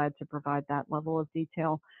community, I'm glad to provide that level of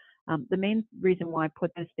detail. The main reason why I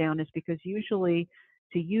put this down is because usually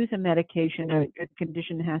to use a medication, a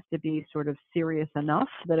condition has to be sort of serious enough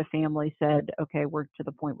that a family said, okay, we're to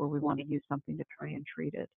the point where we want to use something to try and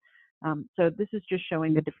treat it. So this is just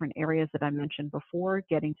showing the different areas that I mentioned before,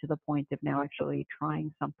 getting to the point of now actually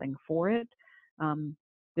trying something for it.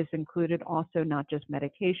 This included also not just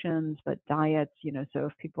medications, but diets, so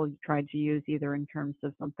if people tried to use either in terms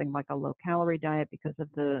of something like a low-calorie diet because of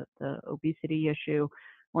the obesity issue,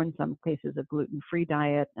 or in some cases a gluten-free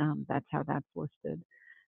diet, that's how that's listed.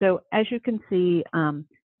 So as you can see,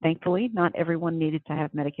 thankfully, not everyone needed to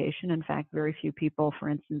have medication. In fact, very few people, for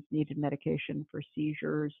instance, needed medication for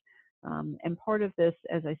seizures. And part of this,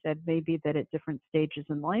 as I said, may be that at different stages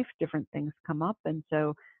in life, different things come up. And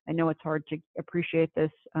so I know it's hard to appreciate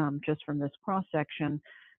this just from this cross-section,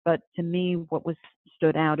 But to me, what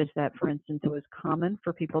stood out is that, for instance, it was common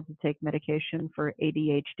for people to take medication for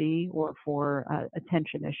ADHD or for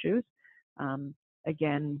attention issues.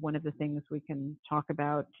 Again, one of the things we can talk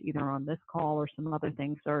about either on this call or some other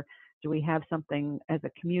things are, do we have something as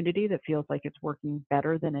a community that feels like it's working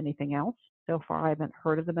better than anything else? So far, I haven't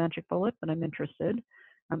heard of the magic bullet, but I'm interested.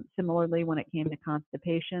 Similarly, when it came to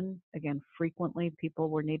constipation, again, frequently people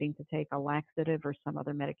were needing to take a laxative or some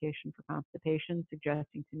other medication for constipation,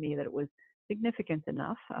 suggesting to me that it was significant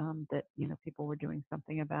enough that people were doing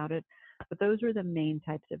something about it. But those are the main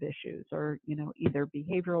types of issues, or either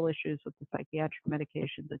behavioral issues with the psychiatric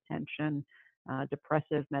medications, attention,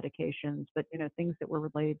 depressive medications, but things that were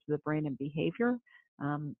related to the brain and behavior,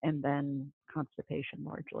 and then constipation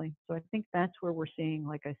largely. So I think that's where we're seeing,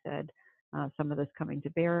 like I said, some of this coming to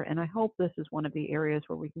bear. And I hope this is one of the areas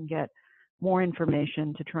where we can get more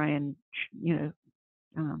information to try and,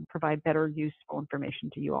 provide better useful information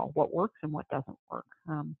to you all, what works and what doesn't work.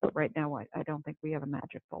 But right now, I don't think we have a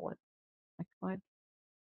magic bullet. Next slide.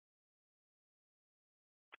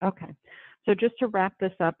 Okay, so just to wrap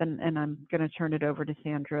this up, and I'm going to turn it over to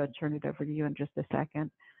Sandra, turn it over to you in just a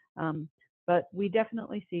second. But we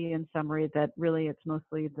definitely see in summary that really it's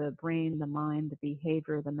mostly the brain, the mind, the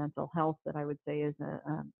behavior, the mental health that I would say is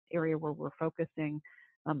an area where we're focusing.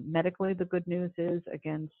 Medically, the good news is,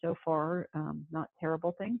 again, so far, not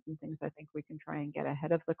terrible things, and things I think we can try and get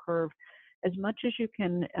ahead of the curve as much as you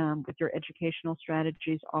can with your educational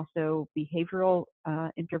strategies. Also, behavioral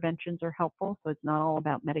interventions are helpful. So it's not all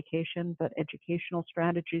about medication, but educational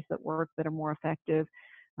strategies that work that are more effective.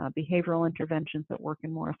 Behavioral interventions that work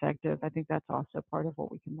and more effective. I think that's also part of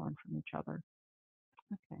what we can learn from each other.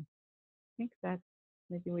 Okay, I think that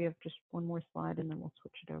maybe we have just one more slide and then we'll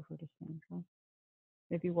switch it over to Sandra.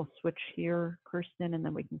 Maybe we'll switch here, Kirsten, and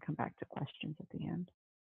then we can come back to questions at the end.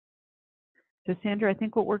 So Sandra, I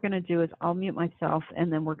think what we're going to do is I'll mute myself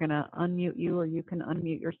and then we're going to unmute you, or you can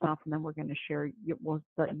unmute yourself, and then we're going to share. We'll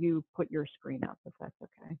let you put your screen up if that's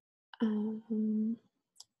okay.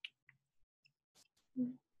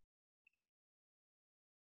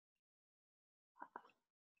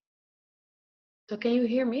 So can you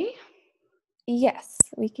hear me? Yes,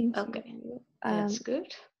 we can hear Okay, you. that's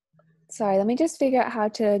good. Sorry, let me just figure out how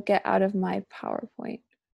to get out of my PowerPoint.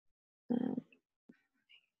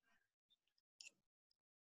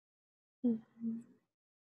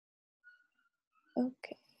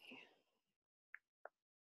 Okay.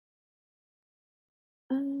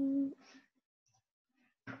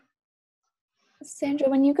 Sandra,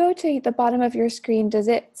 when you go to the bottom of your screen, does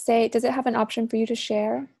it have an option for you to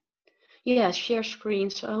share? Yeah, share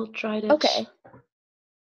screen. So I'll try that. Okay.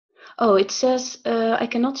 Oh, it says I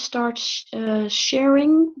cannot start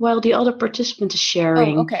sharing while the other participant is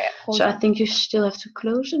sharing. Oh, okay. So I think you still have to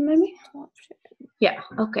close it, maybe. Yeah.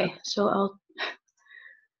 Okay. So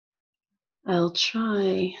I'll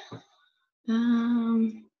try.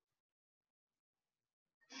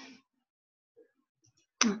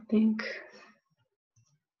 I think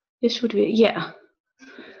this would be, yeah.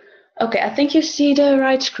 Okay, I think you see the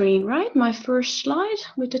right screen, right? My first slide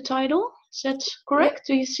with the title. Is that correct? Yep.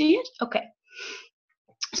 Do you see it? Okay.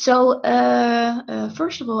 So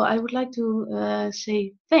first of all, I would like to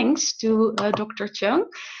say thanks to Dr. Chung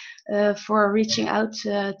for reaching out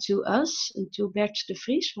to us and to Bert de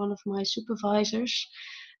Vries, one of my supervisors,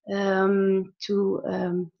 to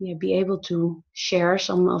be able to share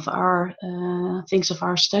some of our things of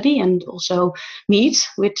our study, and also meet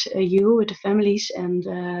with you, with the families, and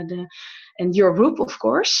your group, of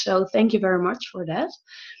course. So thank you very much for that.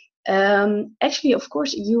 Actually, of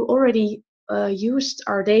course, you already used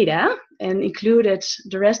our data and included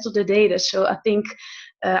the rest of the data. So I think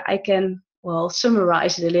I can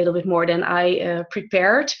summarize it a little bit more than I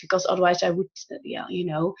prepared, because otherwise I would,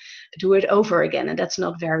 do it over again, and that's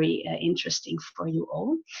not very interesting for you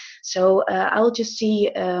all. So I'll just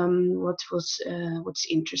see what's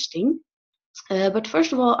interesting. But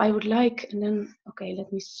first of all, I would like, and then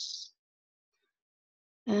let me.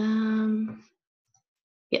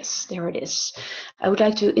 Yes, there it is. I would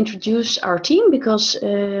like to introduce our team because,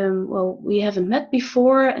 we haven't met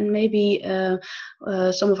before, and maybe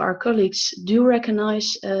some of our colleagues do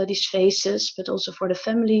recognize these faces, but also for the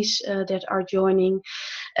families that are joining.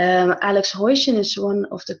 Alex Hoysen is one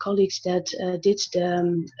of the colleagues that did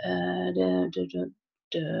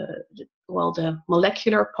the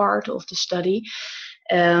molecular part of the study.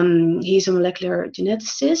 He's a molecular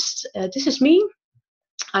geneticist. This is me.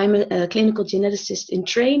 I'm a clinical geneticist in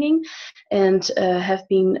training and have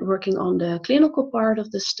been working on the clinical part of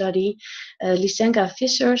the study. Lysenka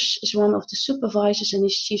Vissers is one of the supervisors, and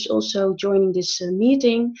she's also joining this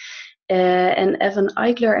meeting. And Evan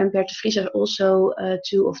Eichler and Bert de Vries are also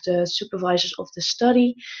two of the supervisors of the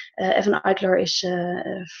study. Evan Eichler is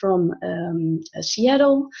from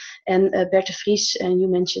Seattle, and Bert de Vries, and you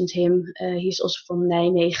mentioned him, he's also from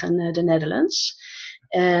Nijmegen, the Netherlands.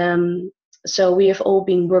 So we have all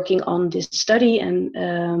been working on this study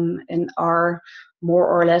and are more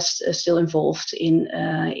or less still involved in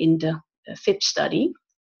the PHIP study.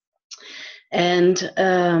 And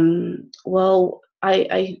well,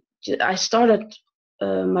 I started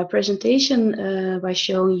my presentation by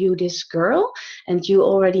showing you this girl, and you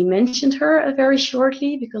already mentioned her very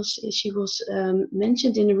shortly because she was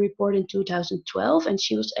mentioned in a report in 2012, and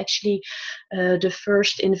she was actually the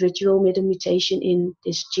first individual with a mutation in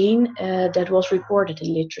this gene that was reported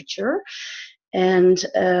in literature. And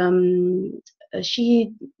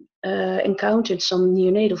she encountered some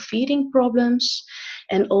neonatal feeding problems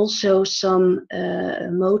and also some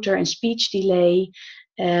motor and speech delay.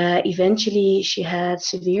 Eventually, she had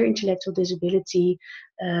severe intellectual disability,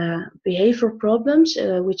 behavior problems,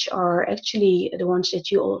 which are actually the ones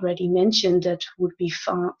that you already mentioned that would be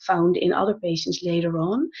found in other patients later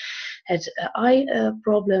on, had eye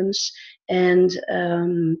problems, and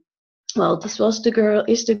well, this was the girl,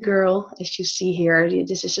 is the girl, as you see here.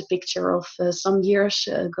 This is a picture of some years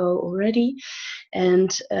ago already.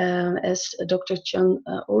 And as Dr. Chung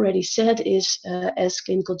already said, is as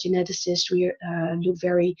clinical geneticists, we look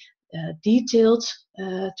very detailed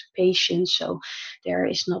to patients. So there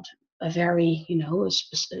is not a very,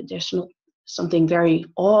 there's not something very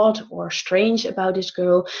odd or strange about this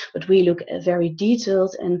girl, but we look very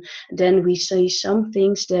detailed, and then we see some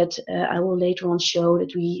things that I will later on show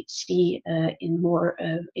that we see in more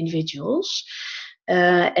individuals.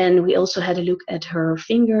 And we also had a look at her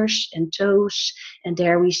fingers and toes, and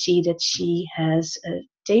there we see that she has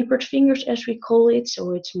tapered fingers, as we call it,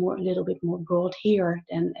 so it's a little bit more broad here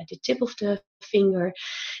than at the tip of the finger.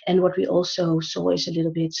 And what we also saw is a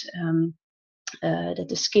little bit that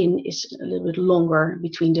the skin is a little bit longer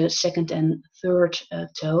between the second and third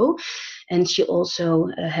toe, and she also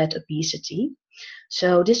had obesity.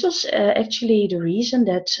 So this was actually the reason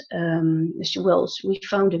that, we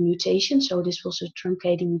found a mutation. So this was a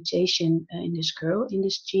truncating mutation in this girl, in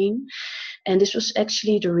this gene. And this was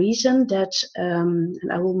actually the reason that, and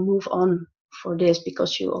I will move on for this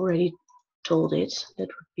because you already told it, that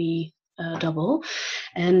would be double.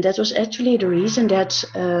 And that was actually the reason that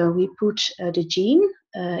we put the gene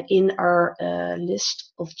in our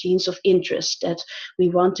list of genes of interest that we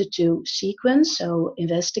wanted to sequence, so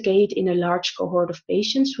investigate in a large cohort of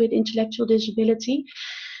patients with intellectual disability.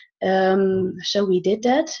 So we did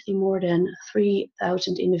that in more than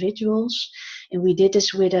 3,000 individuals, and we did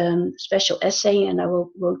this with a special assay, and I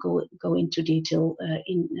won't go into detail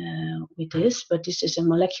with this, but this is a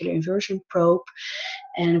molecular inversion probe,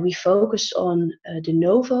 and we focus on de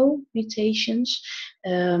novo mutations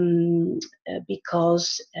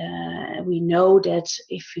because we know that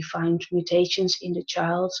if we find mutations in the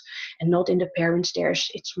child and not in the parents,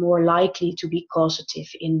 it's more likely to be causative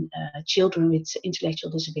in children with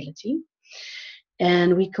intellectual disability.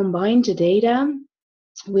 And we combined the data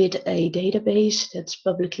with a database that's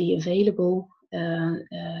publicly available.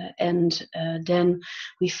 And then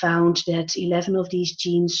we found that 11 of these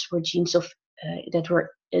genes were genes of that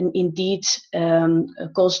were indeed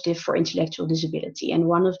causative for intellectual disability, and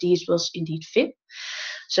one of these was indeed PHIP.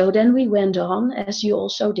 So then we went on, as you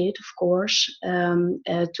also did, of course,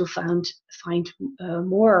 to find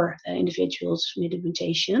more individuals with a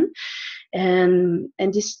mutation. And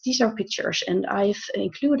these are pictures, and I've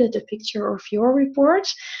included a picture of your report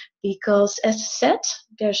because, as said,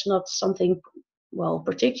 there's not something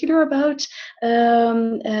particular about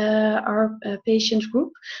our patient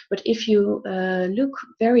group, but if you look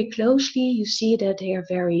very closely, you see that they are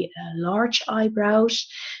very large eyebrows,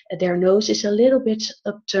 their nose is a little bit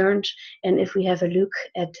upturned, and if we have a look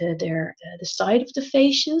at the side of the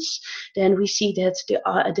faces, then we see that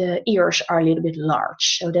the ears are a little bit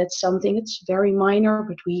large. So that's something that's very minor,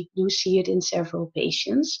 but we do see it in several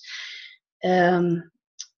patients. And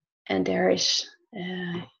there is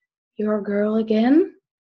your girl again.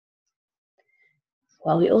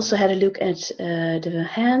 Well, we also had a look at the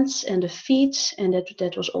hands and the feet, and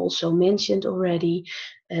that was also mentioned already,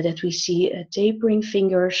 that we see tapering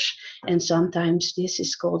fingers, and sometimes this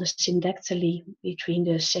is called a syndactyly between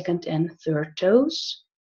the second and third toes.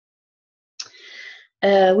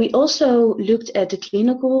 We also looked at the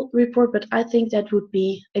clinical report, but I think that would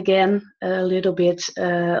be, again, a little bit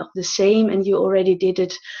the same, and you already did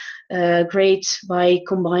it great by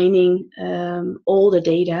combining all the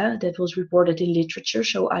data that was reported in literature,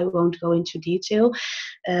 so I won't go into detail.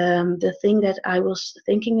 The thing that I was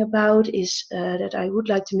thinking about is that I would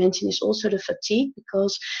like to mention is also the fatigue,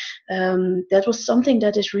 because that was something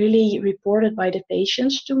that is really reported by the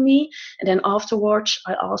patients to me. And then afterwards,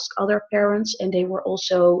 I asked other parents, and they were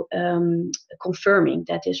also confirming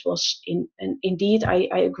that this was indeed, I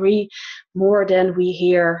agree, more than we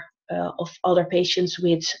hear of other patients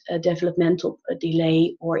with developmental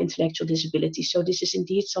delay or intellectual disability. So this is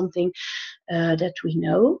indeed something that we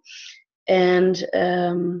know. And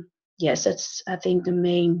yes, that's, I think, the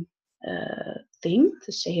main thing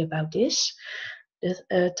to say about this.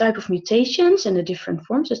 The type of mutations and the different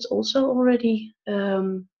forms, that's also already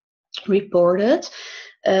reported.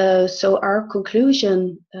 So our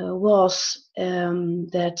conclusion was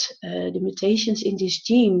that the mutations in this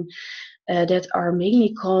gene that are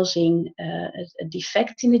mainly causing a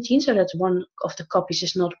defect in the gene, so that one of the copies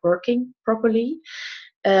is not working properly,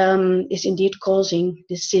 is indeed causing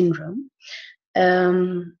this syndrome.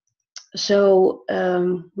 So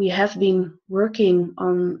we have been working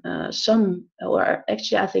on some, or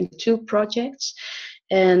actually I think 2 projects.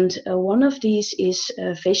 And one of these is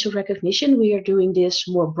facial recognition. We are doing this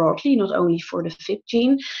more broadly, not only for the PHIP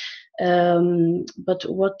gene, but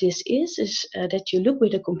what this is that you look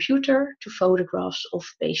with a computer to photographs of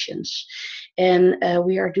patients. And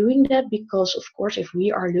we are doing that because, of course, if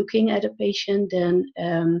we are looking at a patient, then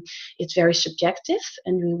it's very subjective,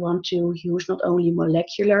 and we want to use not only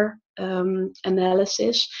molecular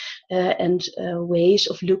analysis and ways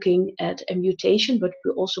of looking at a mutation, but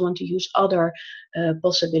we also want to use other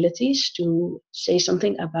possibilities to say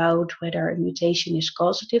something about whether a mutation is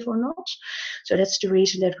causative or not. So that's the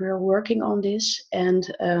reason that we're working on this. And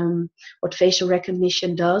what facial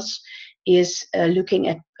recognition does is looking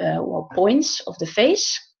at points of the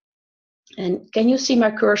face. And can you see my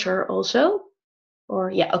cursor also? Or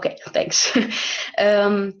yeah, okay, thanks.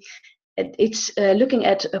 It's looking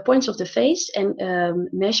at points of the face and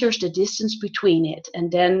measures the distance between it,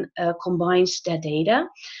 and then combines that data.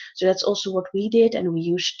 So that's also what we did, and we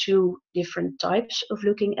used 2 different types of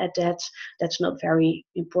looking at that. That's not very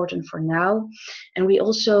important for now. And we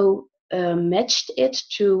also matched it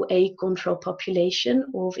to a control population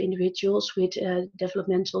of individuals with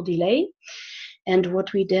developmental delay. And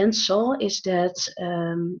what we then saw is that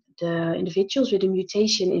the individuals with a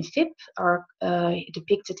mutation in PHIP are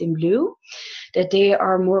depicted in blue, that they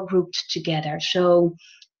are more grouped together. So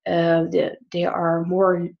they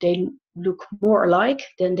look more alike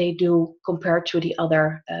than they do compared to the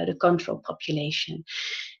other, the control population.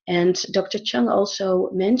 And Dr. Chung also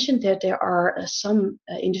mentioned that there are some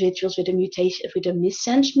individuals with a mutation, with a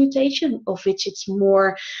missense mutation, of which it's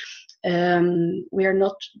more. We are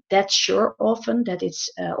not that sure often that it's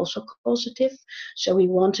also causative. So we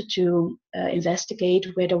wanted to investigate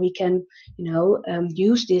whether we can,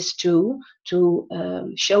 use this tool to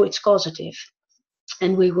show it's causative.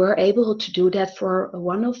 And we were able to do that for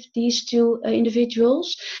one of these 2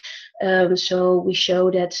 individuals. So we show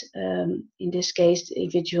that in this case, the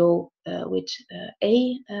individual with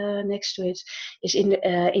A next to it is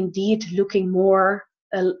indeed looking more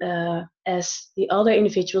as the other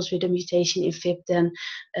individuals with a mutation in PHIP than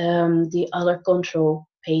the other control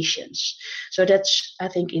patients. So that's, I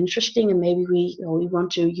think, interesting, and maybe we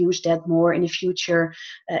want to use that more in the future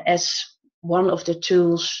as one of the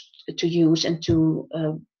tools to use and to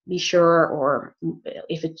be sure, or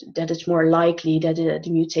that it's more likely that the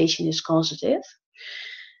mutation is causative.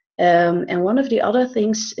 And one of the other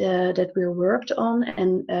things that we worked on,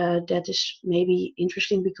 and that is maybe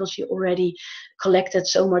interesting because you already collected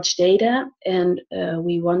so much data, and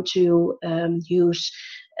we want to use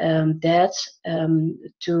that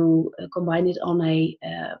to combine it on a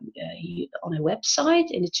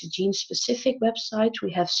website, and it's a gene-specific website.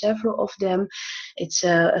 We have several of them. It's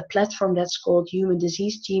a platform that's called Human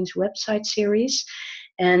Disease Genes Website Series,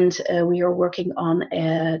 and we are working on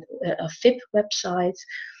a PHIP website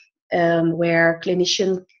where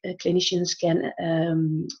clinicians can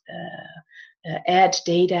add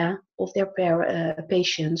data of their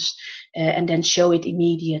patients and then show it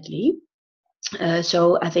immediately.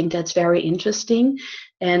 So I think that's very interesting.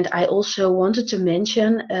 And I also wanted to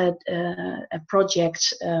mention a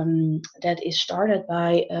project that is started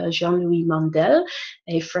by Jean-Louis Mandel,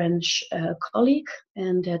 a French colleague,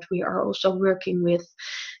 and that we are also working with.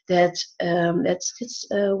 That's this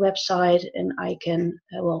website, and I can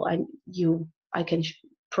I can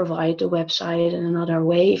provide the website in another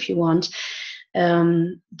way if you want.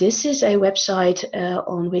 This is a website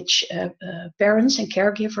on which parents and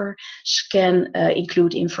caregivers can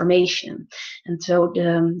include information. And so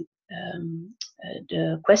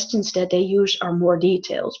the questions that they use are more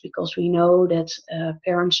detailed, because we know that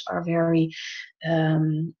parents are very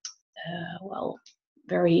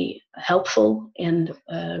very helpful and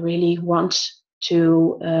really want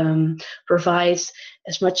to provide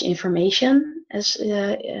as much information as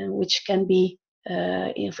which can be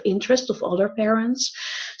of interest of other parents.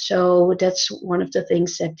 So that's one of the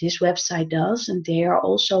things that this website does, and they are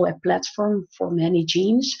also a platform for many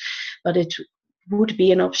genes, but it would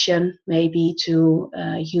be an option maybe to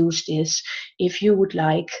use this if you would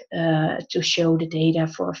like to show the data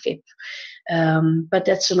for PHIP. But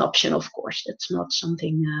that's an option, of course. That's not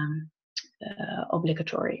something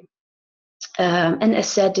obligatory. And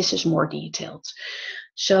as said, this is more detailed.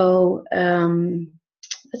 So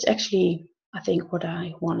that's actually, I think, what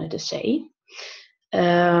I wanted to say.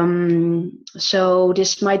 So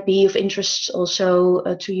this might be of interest also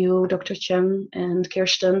to you, Dr. Chung and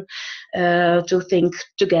Kirsten, to think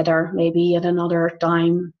together maybe at another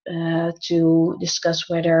time to discuss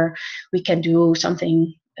whether we can do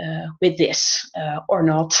something with this or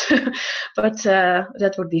not. But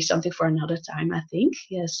that would be something for another time, I think.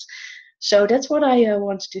 Yes. So that's what I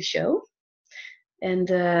wanted to show. And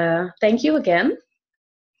thank you again.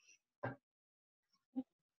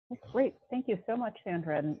 Great. Thank you so much,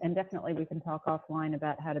 Sandra. And definitely we can talk offline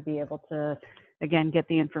about how to be able to, again, get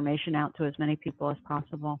the information out to as many people as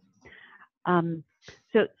possible.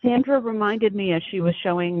 So Sandra reminded me as she was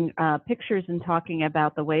showing pictures and talking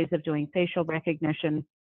about the ways of doing facial recognition,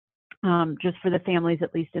 just for the families,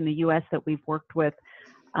 at least in the US, that we've worked with.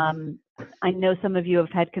 I know some of you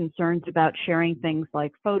have had concerns about sharing things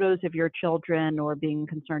like photos of your children or being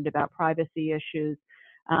concerned about privacy issues.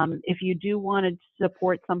 If you do want to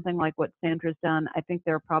support something like what Sandra's done, I think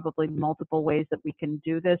there are probably multiple ways that we can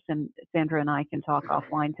do this, and Sandra and I can talk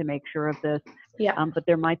offline to make sure of this. Yeah. But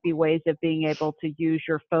there might be ways of being able to use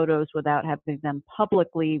your photos without having them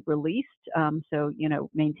publicly released. So, you know,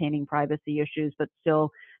 maintaining privacy issues, but still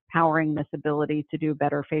powering this ability to do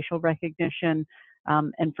better facial recognition.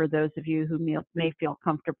 And for those of you who may feel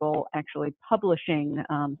comfortable actually publishing,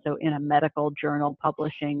 so in a medical journal,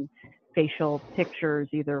 publishing facial pictures,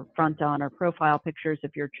 either front on or profile pictures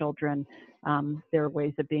of your children, there are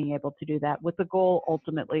ways of being able to do that, with the goal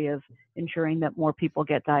ultimately of ensuring that more people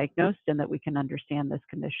get diagnosed and that we can understand this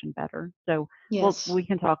condition better. So Yes. we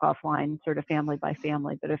can talk offline, sort of family by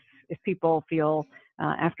family, but if people feel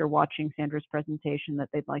after watching Sandra's presentation that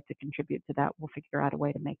they'd like to contribute to that, we'll figure out a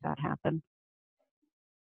way to make that happen.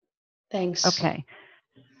 Thanks. Okay.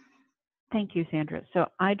 Thank you, Sandra. So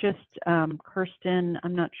I just, Kirsten,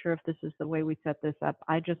 I'm not sure if this is the way we set this up.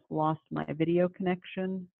 I just lost my video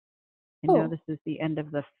connection. I know this is the end of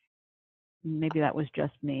the, maybe that was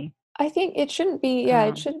just me. I think it shouldn't be, yeah,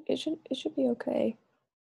 it should be okay.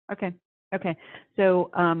 Okay. Okay. So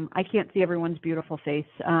I can't see everyone's beautiful face,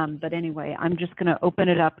 but anyway, I'm just going to open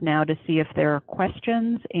it up now to see if there are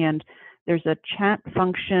questions, and there's a chat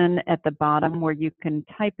function at the bottom where you can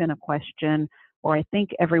type in a question, or I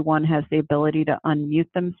think everyone has the ability to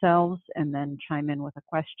unmute themselves and then chime in with a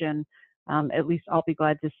question. At least I'll be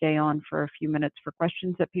glad to stay on for a few minutes for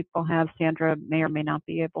questions that people have. Sandra may or may not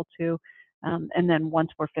be able to. And then once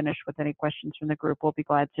we're finished with any questions from the group, we'll be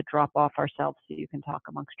glad to drop off ourselves so you can talk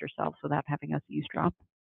amongst yourselves without having us eavesdrop.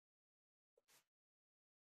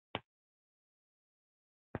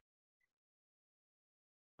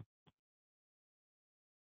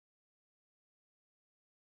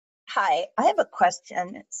 Hi, I have a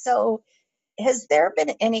question. So has there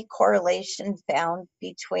been any correlation found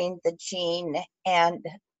between the gene and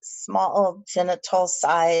small genital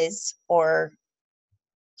size or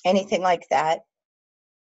anything like that?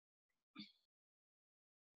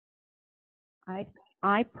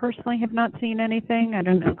 I personally have not seen anything. I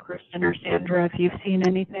don't know, Kristen or Sandra, if you've seen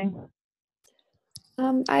anything.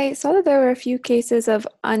 I saw that there were a few cases of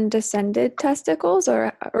undescended testicles,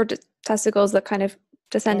 or testicles that kind of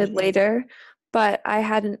descended later, but I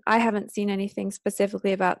haven't seen anything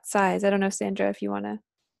specifically about size. I don't know, Sandra, if you want to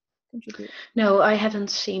contribute. No, I haven't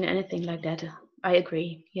seen anything like that. I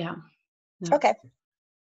agree. Yeah. No. Okay.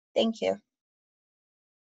 Thank you.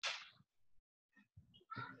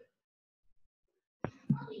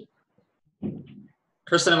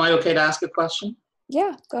 Kristen, am I okay to ask a question?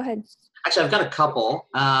 Yeah, go ahead. Actually, I've got a couple.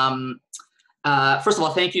 First of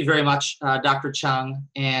all, thank you very much, Dr. Chung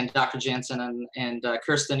and Dr. Jansen and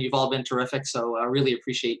Kirsten. You've all been terrific, so I really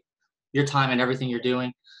appreciate your time and everything you're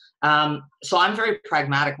doing. So I'm very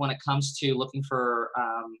pragmatic when it comes to looking for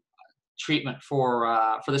treatment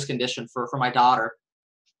for this condition for my daughter.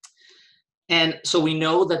 And so we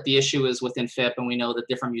know that the issue is within PHIP, and we know that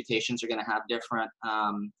different mutations are going to have different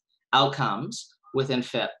outcomes within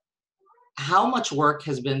PHIP. how much work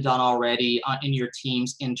has been done already in your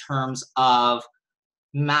teams in terms of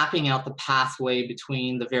mapping out the pathway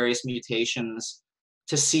between the various mutations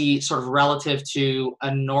to see sort of relative to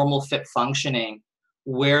a normal FIP functioning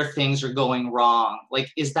where things are going wrong? Like,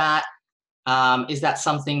 is that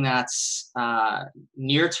something that's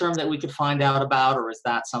near term that we could find out about, or is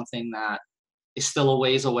that something that is still a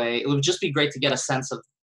ways away? It would just be great to get a sense of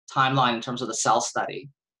timeline in terms of the cell study.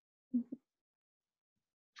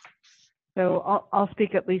 So I'll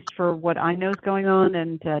speak at least for what I know is going on,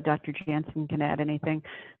 and Dr. Jansen can add anything.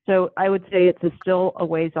 So I would say it's still a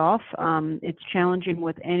ways off. It's challenging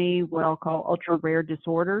with any what I'll call ultra rare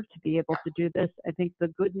disorder to be able to do this. I think the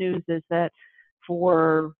good news is that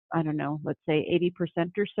for, I don't know, let's say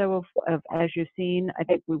 80% or so of as you've seen, I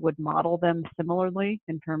think we would model them similarly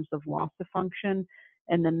in terms of loss of function.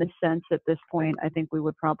 And then the sense at this point, I think we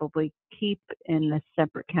would probably keep in a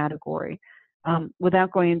separate category.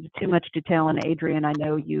 Without going into too much detail, and Adrian, I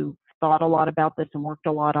know you thought a lot about this and worked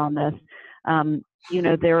a lot on this. You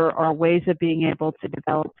know, there are ways of being able to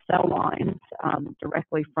develop cell lines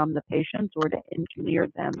directly from the patients, or to engineer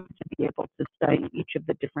them to be able to study each of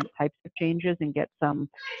the different types of changes and get some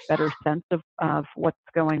better sense of what's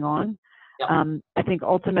going on. I think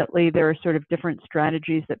ultimately there are sort of different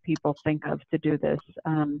strategies that people think of to do this.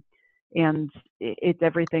 And it's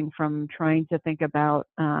everything from trying to think about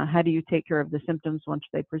how do you take care of the symptoms once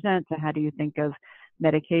they present, to how do you think of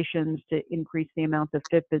medications to increase the amount of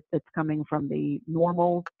FIP that's coming from the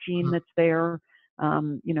normal gene that's there.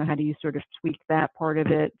 You know, how do you sort of tweak that part of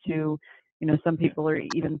it to, you know, some people are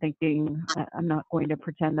even thinking, I'm not going to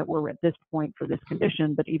pretend that we're at this point for this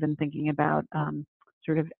condition, but even thinking about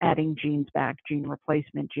sort of adding genes back, gene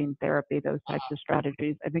replacement, gene therapy, those types of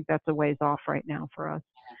strategies. I think that's a ways off right now for us.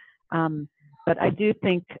 But I do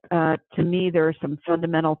think, to me, there are some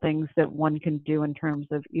fundamental things that one can do in terms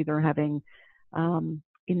of either having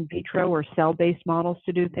in vitro or cell-based models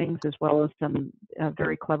to do things, as well as some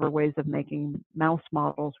very clever ways of making mouse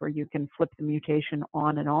models where you can flip the mutation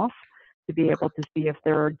on and off to be able to see if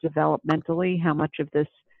there are developmentally, how much of this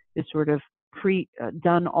is sort of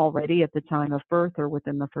done already at the time of birth or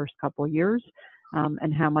within the first couple of years,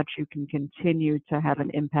 and how much you can continue to have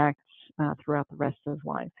an impact throughout the rest of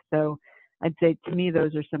life. So I'd say, to me,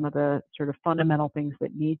 those are some of the sort of fundamental things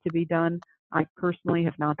that need to be done. I personally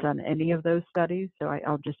have not done any of those studies, so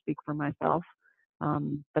I'll just speak for myself.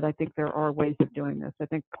 But I think there are ways of doing this. I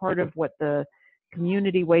think part of what the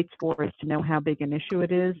community waits for is to know how big an issue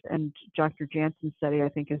it is. And Dr. Jansen's study, I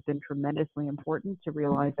think, has been tremendously important to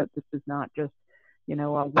realize that this is not just, you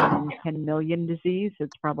know, a 1 in 10 million disease.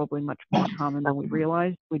 It's probably much more common than we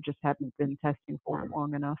realized. We just haven't been testing for it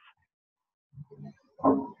long enough.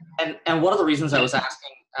 And one of the reasons I was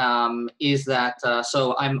asking is that,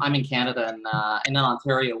 so I'm in Canada, and in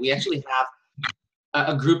Ontario, we actually have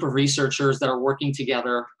a group of researchers that are working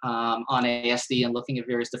together on ASD and looking at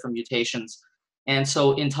various different mutations. And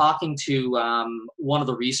so in talking to one of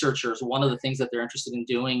the researchers, one of the things that they're interested in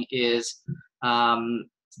doing is,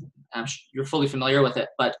 you're fully familiar with it,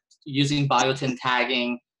 but using biotin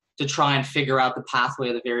tagging to try and figure out the pathway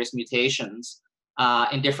of the various mutations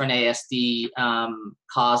in different ASD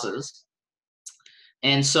causes.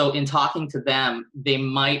 And so in talking to them, they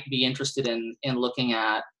might be interested in looking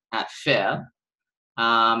at FIP.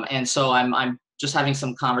 And so I'm just having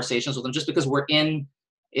some conversations with them, just because we're in,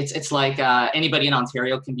 it's like anybody in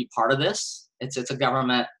Ontario can be part of this. It's a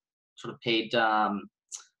government sort of paid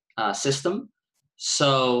system.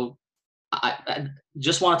 So I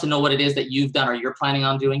just wanted to know what it is that you've done or you're planning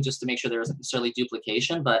on doing, just to make sure there isn't necessarily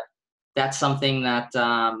duplication, but that's something that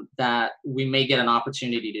that we may get an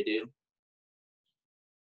opportunity to do.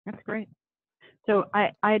 That's great. So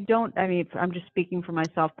I mean, I'm just speaking for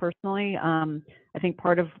myself personally. I think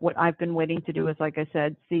part of what I've been waiting to do is, like I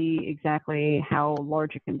said, see exactly how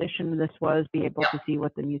large a condition this was, be able to see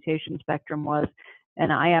what the mutation spectrum was.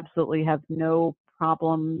 And I absolutely have no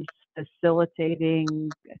problems facilitating,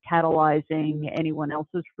 catalyzing anyone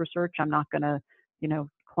else's research. I'm not going to, you know,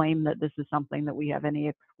 claim that this is something that we have any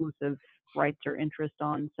exclusive rights or interest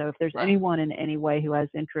on. So if there's anyone in any way who has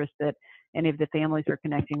interest that any of the families are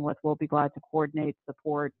connecting with, we'll be glad to coordinate,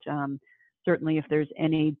 support. Certainly if there's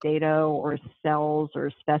any data or cells or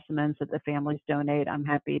specimens that the families donate, I'm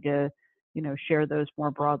happy to, you know, share those more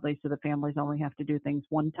broadly so the families only have to do things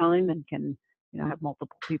one time and can, you know, have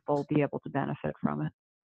multiple people be able to benefit from it.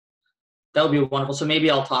 That would be wonderful. So maybe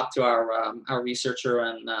I'll talk to our researcher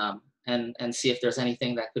and see if there's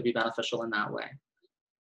anything that could be beneficial in that way.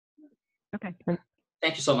 Okay.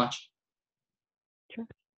 Thank you so much. Sure.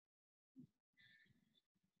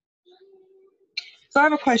 So I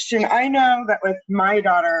have a question. I know that with my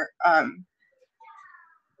daughter,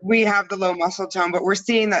 we have the low muscle tone, but we're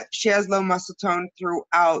seeing that she has low muscle tone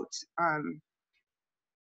throughout.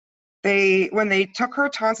 When they took her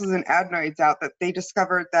tonsils and adenoids out, that they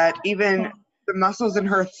discovered that even the muscles in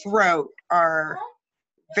her throat are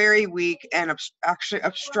very weak and actually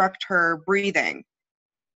obstruct her breathing.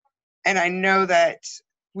 And I know that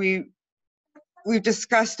we've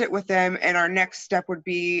discussed it with them, and our next step would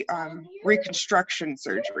be reconstruction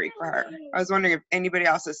surgery for her. I was wondering if anybody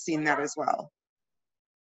else has seen that as well.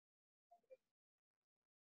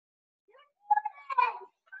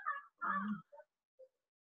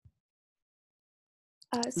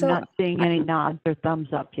 I'm not seeing any nods or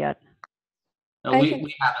thumbs up yet. No,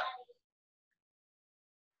 we haven't.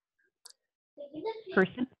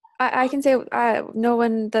 Kirsten? I can say no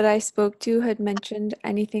one that I spoke to had mentioned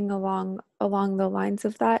anything along the lines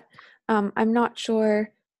of that. I'm not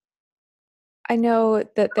sure. I know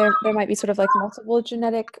that there might be sort of like multiple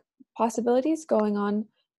genetic possibilities going on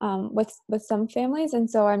with some families, and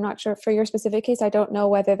so I'm not sure for your specific case. I don't know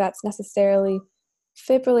whether that's necessarily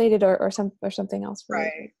PHIP-related or something else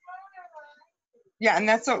related. Right. Yeah, and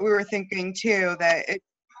that's what we were thinking too, that it's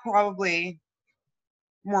probably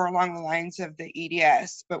more along the lines of the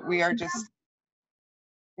EDS, but we're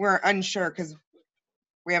unsure because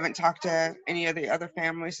we haven't talked to any of the other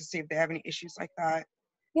families to see if they have any issues like that.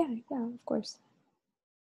 Yeah, of course.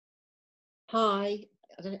 Hi,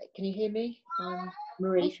 I don't know, can you hear me? I'm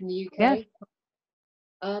Marie from the UK. Yes.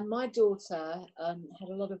 My daughter had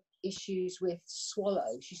a lot of issues with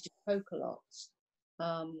swallow. She used to choke a lot.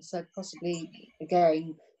 So possibly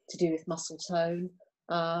again to do with muscle tone.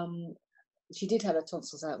 She did have her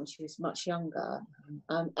tonsils out when she was much younger.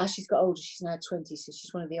 As she's got older, she's now 20, so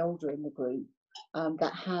she's one of the older in the group.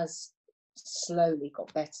 That has slowly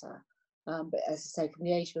got better. But as I say, from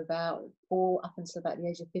the age of about 4 up until about the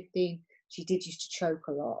age of 15, she did used to choke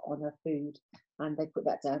a lot on her food, and they put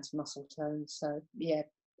that down to muscle tone. So yeah,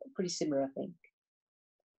 pretty similar, I think.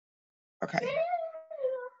 Okay.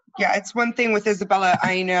 Yeah, it's one thing with Isabella.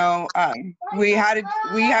 I know we have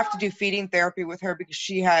to do feeding therapy with her because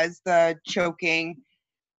she has the choking,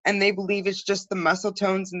 and they believe it's just the muscle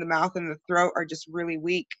tones in the mouth and the throat are just really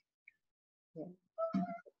weak.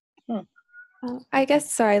 I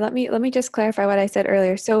guess, sorry, let me just clarify what I said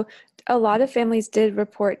earlier. So a lot of families did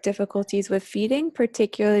report difficulties with feeding,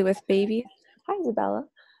 particularly with babies. Hi, Isabella.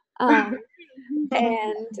 And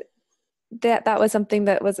that was something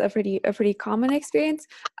that was a pretty common experience.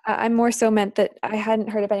 I more so meant that I hadn't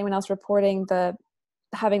heard of anyone else reporting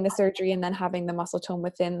having the surgery and then having the muscle tone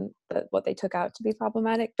within what they took out to be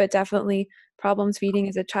problematic, but definitely problems feeding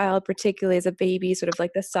as a child, particularly as a baby, sort of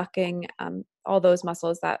like the sucking, all those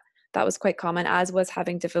muscles, that was quite common, as was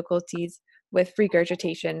having difficulties with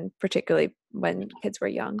regurgitation, particularly when kids were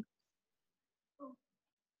young.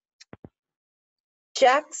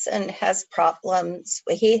 Jackson has problems.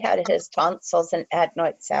 He had his tonsils and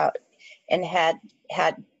adenoids out and had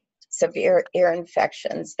severe ear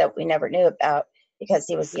infections that we never knew about because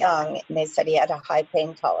he was young, and they said he had a high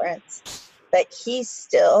pain tolerance. But he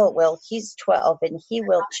still will, he's 12 and he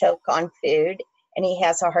will choke on food, and he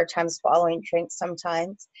has a hard time swallowing drinks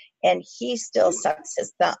sometimes, and he still sucks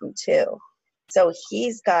his thumb too. So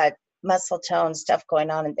he's got muscle tone stuff going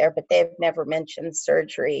on in there, but they've never mentioned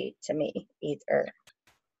surgery to me either.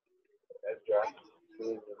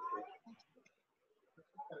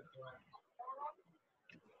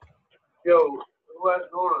 Yo, what's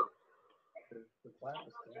going on?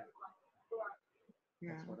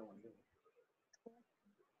 Yeah.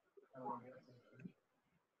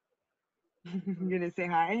 You gonna say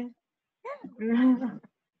hi? Say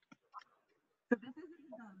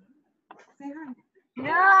hi.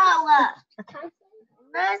 No!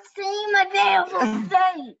 Let's see my beautiful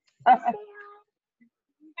face.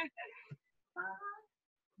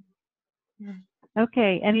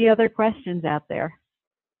 Okay, any other questions out there?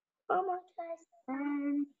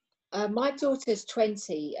 My daughter's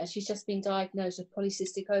 20 and she's just been diagnosed with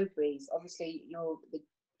polycystic ovaries. Obviously, the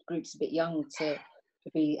group's a bit young to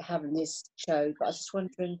be having this show, but I was just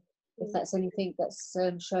wondering if that's anything that's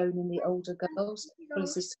shown in the older girls,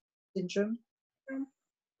 polycystic syndrome.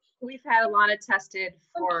 We've had a lot of tested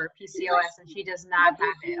for PCOS, and she does not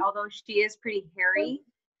have it. Although she is pretty hairy,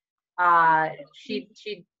 she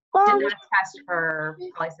did not test for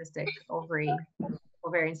polycystic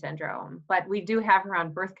ovarian syndrome, but we do have her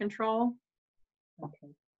on birth control.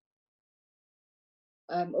 Okay.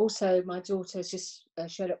 Also, my daughter's just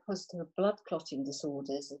showed up positive for blood clotting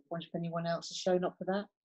disorders. I wonder if anyone else has shown up for that,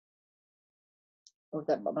 or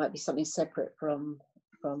that might be something separate from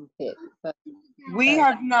PHIP. But we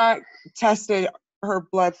have not tested her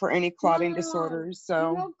blood for any clotting disorders.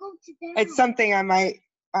 So it's something I might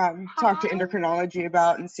talk to endocrinology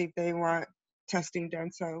about and see if they want testing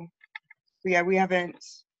done. So yeah, we haven't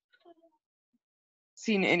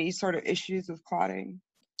seen any sort of issues with clotting.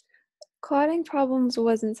 Clotting problems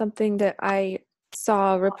wasn't something that I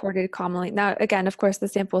saw reported commonly. Now, again, of course, the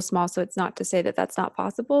sample is small, so it's not to say that that's not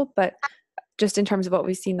possible, but just in terms of what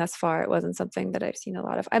we've seen thus far, it wasn't something that I've seen a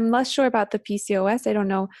lot of. I'm less sure about the PCOS. I don't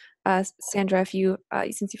know, Sandra, if you,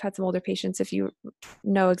 since you've had some older patients, if you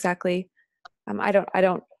know exactly. I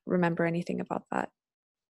don't remember anything about that.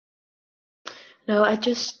 No, I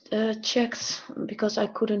just checked because I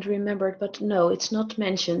couldn't remember it, but no, it's not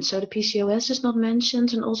mentioned. So the PCOS is not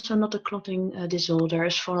mentioned, and also not a clotting disorder,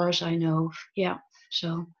 as far as I know. Yeah,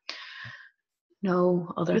 so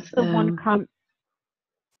no other.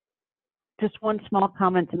 Just one small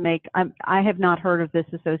comment to make. I have not heard of this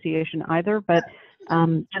association either, but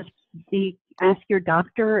just ask your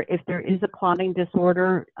doctor if there is a clotting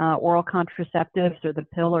disorder. Oral contraceptives or the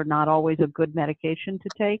pill are not always a good medication to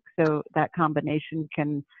take, so that combination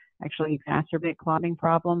can actually exacerbate clotting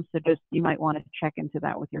problems. So just you might want to check into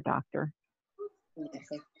that with your doctor.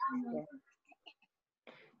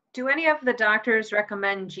 Do any of the doctors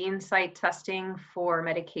recommend gene site testing for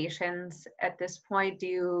medications at this point?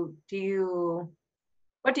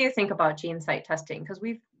 What do you think about gene site testing? Because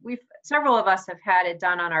several of us have had it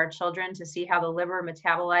done on our children to see how the liver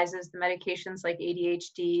metabolizes the medications like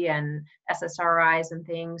ADHD and SSRIs and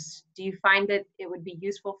things. Do you find that it would be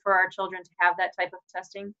useful for our children to have that type of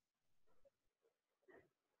testing?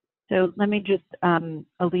 So let me just,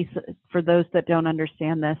 Elise, for those that don't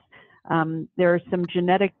understand this, there are some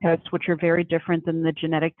genetic tests which are very different than the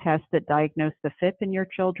genetic tests that diagnose the PHIP in your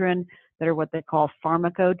children, that are what they call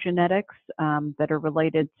pharmacogenetics, that are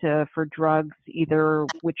related to, for drugs, either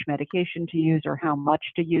which medication to use or how much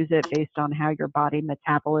to use it based on how your body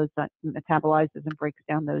metabolizes and breaks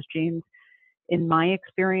down those genes. In my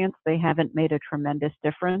experience, they haven't made a tremendous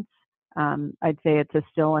difference. I'd say it's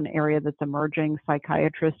still an area that's emerging.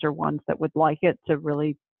 Psychiatrists are ones that would like it to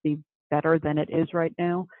really be better than it is right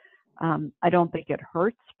now. I don't think it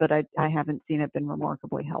hurts, but I haven't seen it been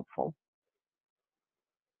remarkably helpful.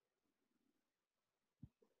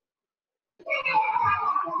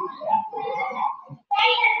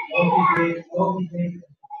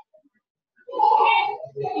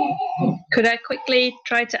 Could I quickly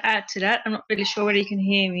try to add to that? I'm not really sure whether you can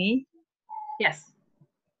hear me. Yes.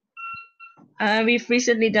 We've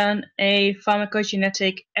recently done a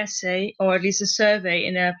pharmacogenetic assay, or at least a survey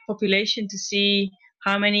in a population to see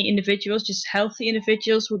how many individuals, just healthy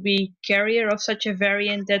individuals, would be carrier of such a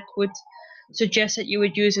variant that would suggest that you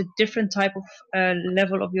would use a different type of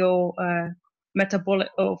level of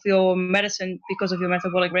your medicine because of your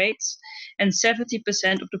metabolic rates. And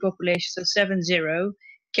 70% of the population, so 70,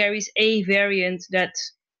 carries a variant that,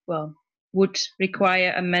 well, would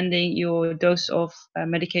require amending your dose of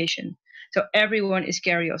medication. So everyone is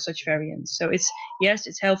carrier of such variants. So yes,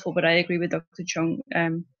 it's helpful, but I agree with Dr. Chung.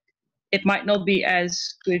 It might not be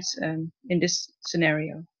as good in this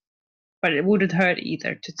scenario, but it wouldn't hurt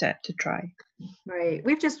either to try. Right.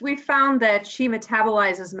 We've found that she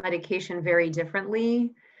metabolizes medication very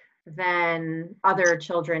differently than other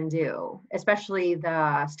children do, especially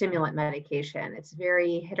the stimulant medication. It's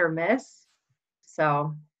very hit or miss.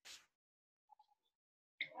 So.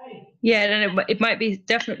 Yeah, then it might be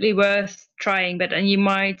definitely worth trying, but then you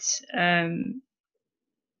might,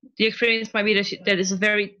 the experience might be that it's a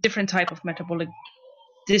very different type of metabolic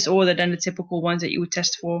disorder than the typical ones that you would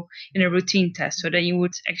test for in a routine test. So then you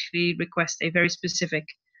would actually request a very specific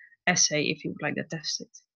assay if you would like that tested.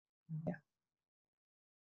 Yeah.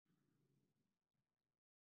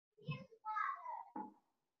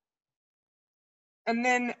 And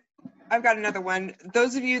then I've got another one.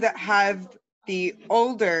 Those of you that have the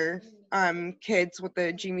older kids with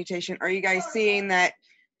the gene mutation, are you guys seeing that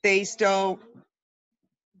they're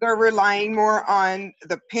relying more on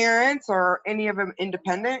the parents, or any of them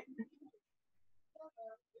independent?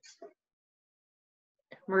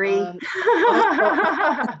 Marie.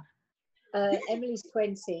 Emily's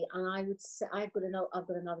 20, and I would say I've got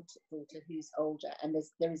another daughter who's older, and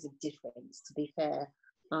there is a difference. To be fair,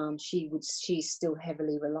 she's still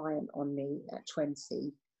heavily reliant on me at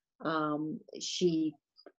 20. She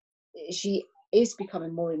is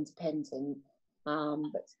becoming more independent,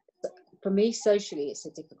 but for me, socially, it's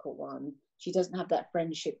a difficult one. She doesn't have that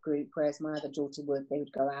friendship group, whereas my other daughter would. They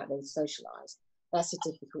would go out, they would socialise. That's a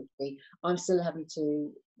difficulty. I'm still having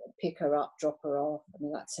to pick her up, drop her off. I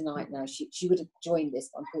mean, like tonight now, she would have joined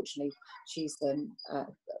this, but unfortunately, she's at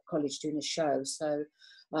college doing a show. So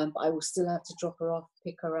I will still have to drop her off,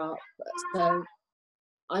 pick her up. So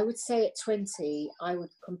I would say at 20, I would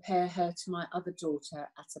compare her to my other daughter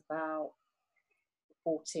at about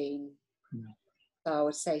 14. So I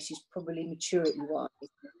would say she's probably maturity-wise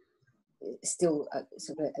still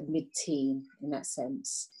sort of a mid-teen in that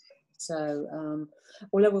sense. So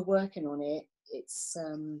although we're working on it, it's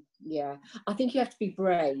yeah, I think you have to be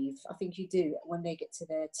brave. I think you do when they get to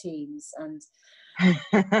their teens, and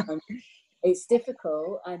it's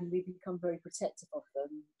difficult, and we become very protective of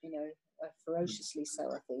them, you know, ferociously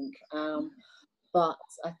so, I think. But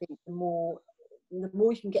I think the more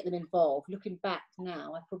you can get them involved, looking back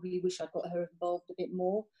now, I probably wish I'd got her involved a bit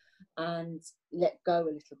more and let go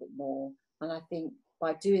a little bit more. And I think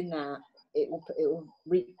by doing that, it will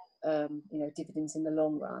reap you know, dividends in the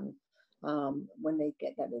long run when they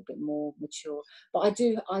get that little bit more mature. But I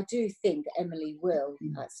do think that Emily will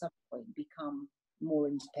at some point become more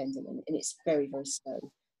independent, and it's very, very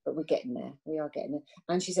slow. But we're getting there. We are getting there.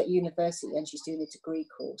 And she's at university and she's doing a degree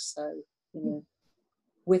course, so you know,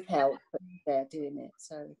 with help, but they're doing it.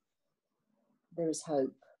 So there is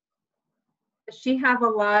hope. Does she have a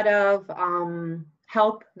lot of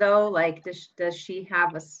help though? Like, does she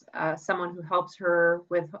have someone who helps her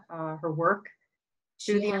with her work?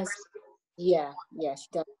 She has, yeah, she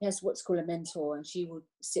does. She has what's called a mentor, and she will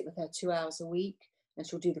sit with her 2 hours a week, and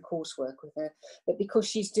she'll do the coursework with her. But because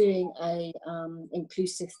she's doing a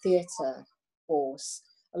inclusive theatre course,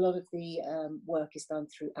 a lot of the work is done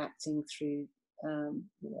through acting, through you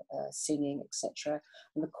know, singing, etc.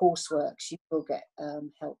 And the coursework she will get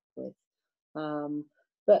help with.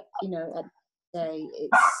 But you know, at the day,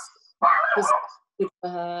 it's good for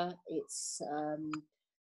her. It's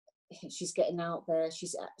she's getting out there.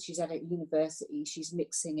 She's at a university. She's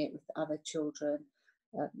mixing it with other children,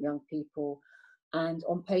 young people, and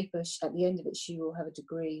on paper, at the end of it, she will have a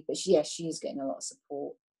degree. But yes, she is getting a lot of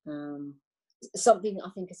support. Something I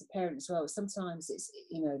think as a parent as well, sometimes it's,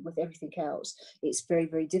 you know, with everything else, it's very,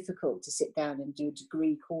 very difficult to sit down and do a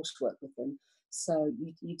degree coursework with them. So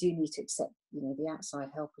you do need to accept, you know, the outside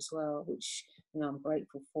help as well, which, you know, I'm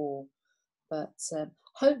grateful for. But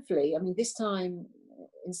hopefully, I mean, this time,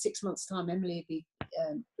 in 6 months' time, Emily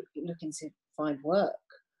will be looking to find work.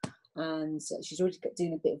 And she's already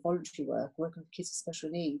doing a bit of voluntary work, working with kids with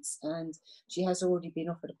special needs. And she has already been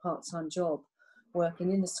offered a part-time job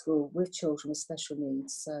working in the school with children with special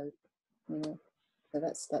needs. So, you know, so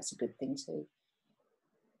that's a good thing too.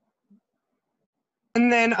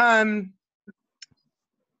 And then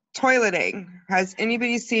toileting. Has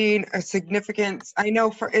anybody seen a significance? I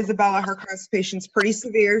know for Isabella, her constipation's pretty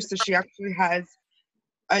severe, so she actually has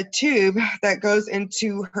a tube that goes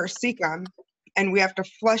into her cecum, and we have to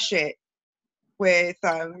flush it with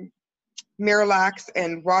Miralax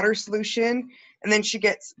and water solution, and then she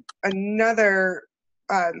gets another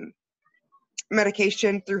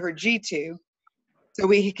medication through her G tube, so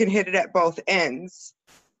we can hit it at both ends.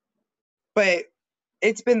 But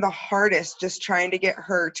it's been the hardest just trying to get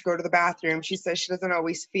her to go to the bathroom. She says she doesn't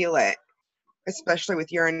always feel it, especially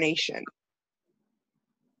with urination.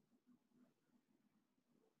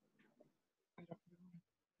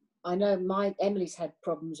 I know Emily's had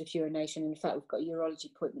problems with urination. In fact, we've got a urology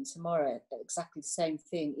appointment tomorrow. Exactly the same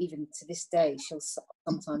thing. Even to this day, she'll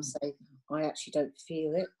sometimes say, "I actually don't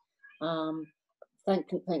feel it." Thank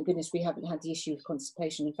goodness we haven't had the issue of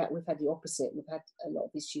constipation. In fact, we've had the opposite. We've had a lot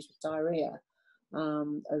of issues with diarrhea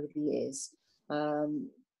over the years.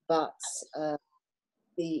 But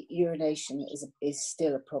the urination is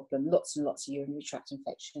still a problem. Lots and lots of urinary tract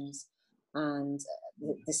infections. And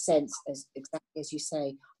the sense, exactly as you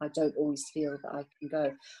say, I don't always feel that I can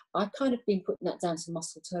go. I've kind of been putting that down to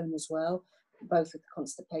muscle tone as well, both with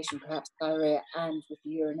constipation, perhaps diarrhea, and with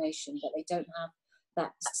the urination, that they don't have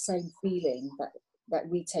that same feeling that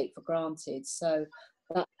we take for granted. So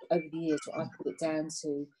that, over the years, what I put it down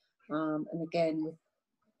to, and again, with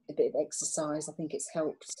a bit of exercise, I think it's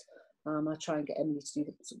helped. I try and get Emily to do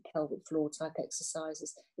the sort of pelvic floor type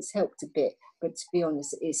exercises. It's helped a bit, but to be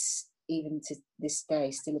honest, it is, even to this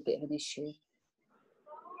day, still a bit of an issue.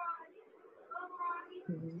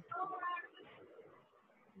 Mm-hmm.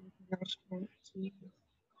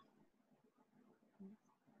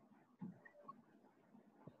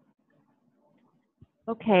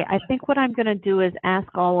 Okay, I think what I'm going to do is ask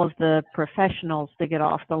all of the professionals to get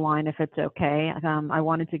off the line if it's okay. I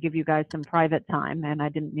wanted to give you guys some private time, and I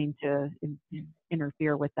didn't mean to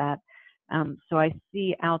interfere with that. So I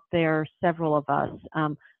see out there several of us.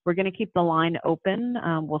 We're going to keep the line open.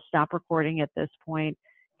 We'll stop recording at this point,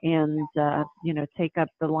 and you know, take up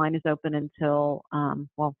the line is open until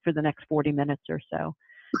well, for the next 40 minutes or so.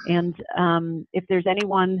 And if there's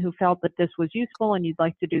anyone who felt that this was useful and you'd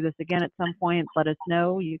like to do this again at some point, let us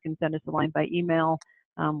know. You can send us a line by email.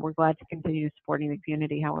 we're glad to continue supporting the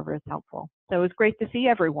community however is helpful. So it was great to see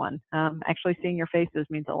everyone. Actually seeing your faces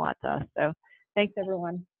means a lot to us. So thanks,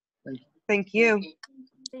 everyone. Thank you.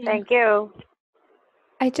 Thank you.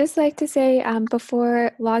 I'd just like to say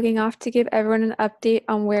before logging off to give everyone an update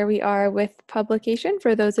on where we are with publication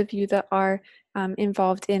for those of you that are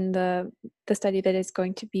involved in the study that is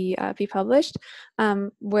going to be published.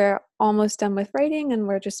 We're almost done with writing and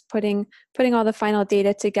we're just putting all the final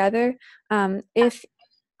data together. If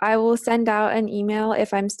I will send out an email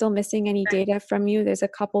if I'm still missing any data from you. There's a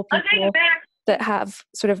couple people that have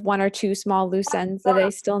sort of one or two small loose ends that I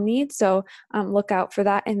still need. So look out for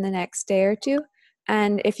that in the next day or two.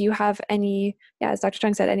 And if you have any, as Dr.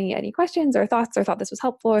 Chung said, any questions or thoughts, or thought this was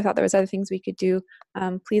helpful, or thought there was other things we could do,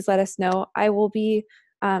 please let us know. I will be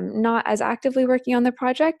not as actively working on the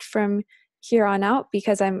project from here on out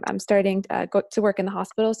because I'm starting to go to work in the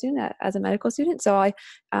hospital soon as a medical student. So I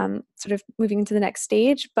sort of moving into the next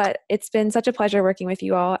stage, but it's been such a pleasure working with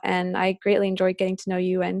you all. And I greatly enjoyed getting to know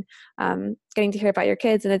you and getting to hear about your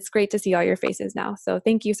kids. And it's great to see all your faces now. So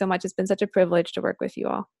thank you so much. It's been such a privilege to work with you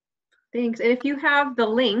all. Thanks. And if you have the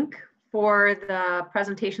link for the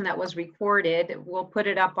presentation that was recorded, we'll put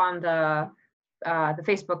it up on the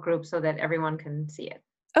Facebook group so that everyone can see it.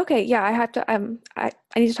 Okay, yeah, I have to. I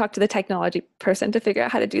need to talk to the technology person to figure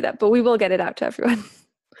out how to do that, but we will get it out to everyone.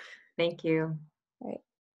 Thank you. All right.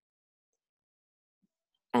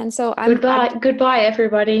 And so Goodbye,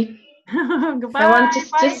 everybody. Goodbye. I want to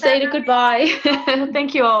just say the goodbye.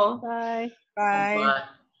 Thank you all. Bye. Bye.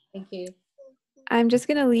 Thank you. I'm just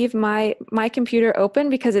going to leave my computer open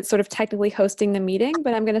because it's sort of technically hosting the meeting,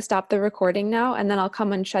 but I'm going to stop the recording now, and then I'll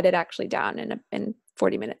come and shut it actually down in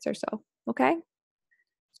 40 minutes or so. Okay?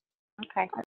 Okay.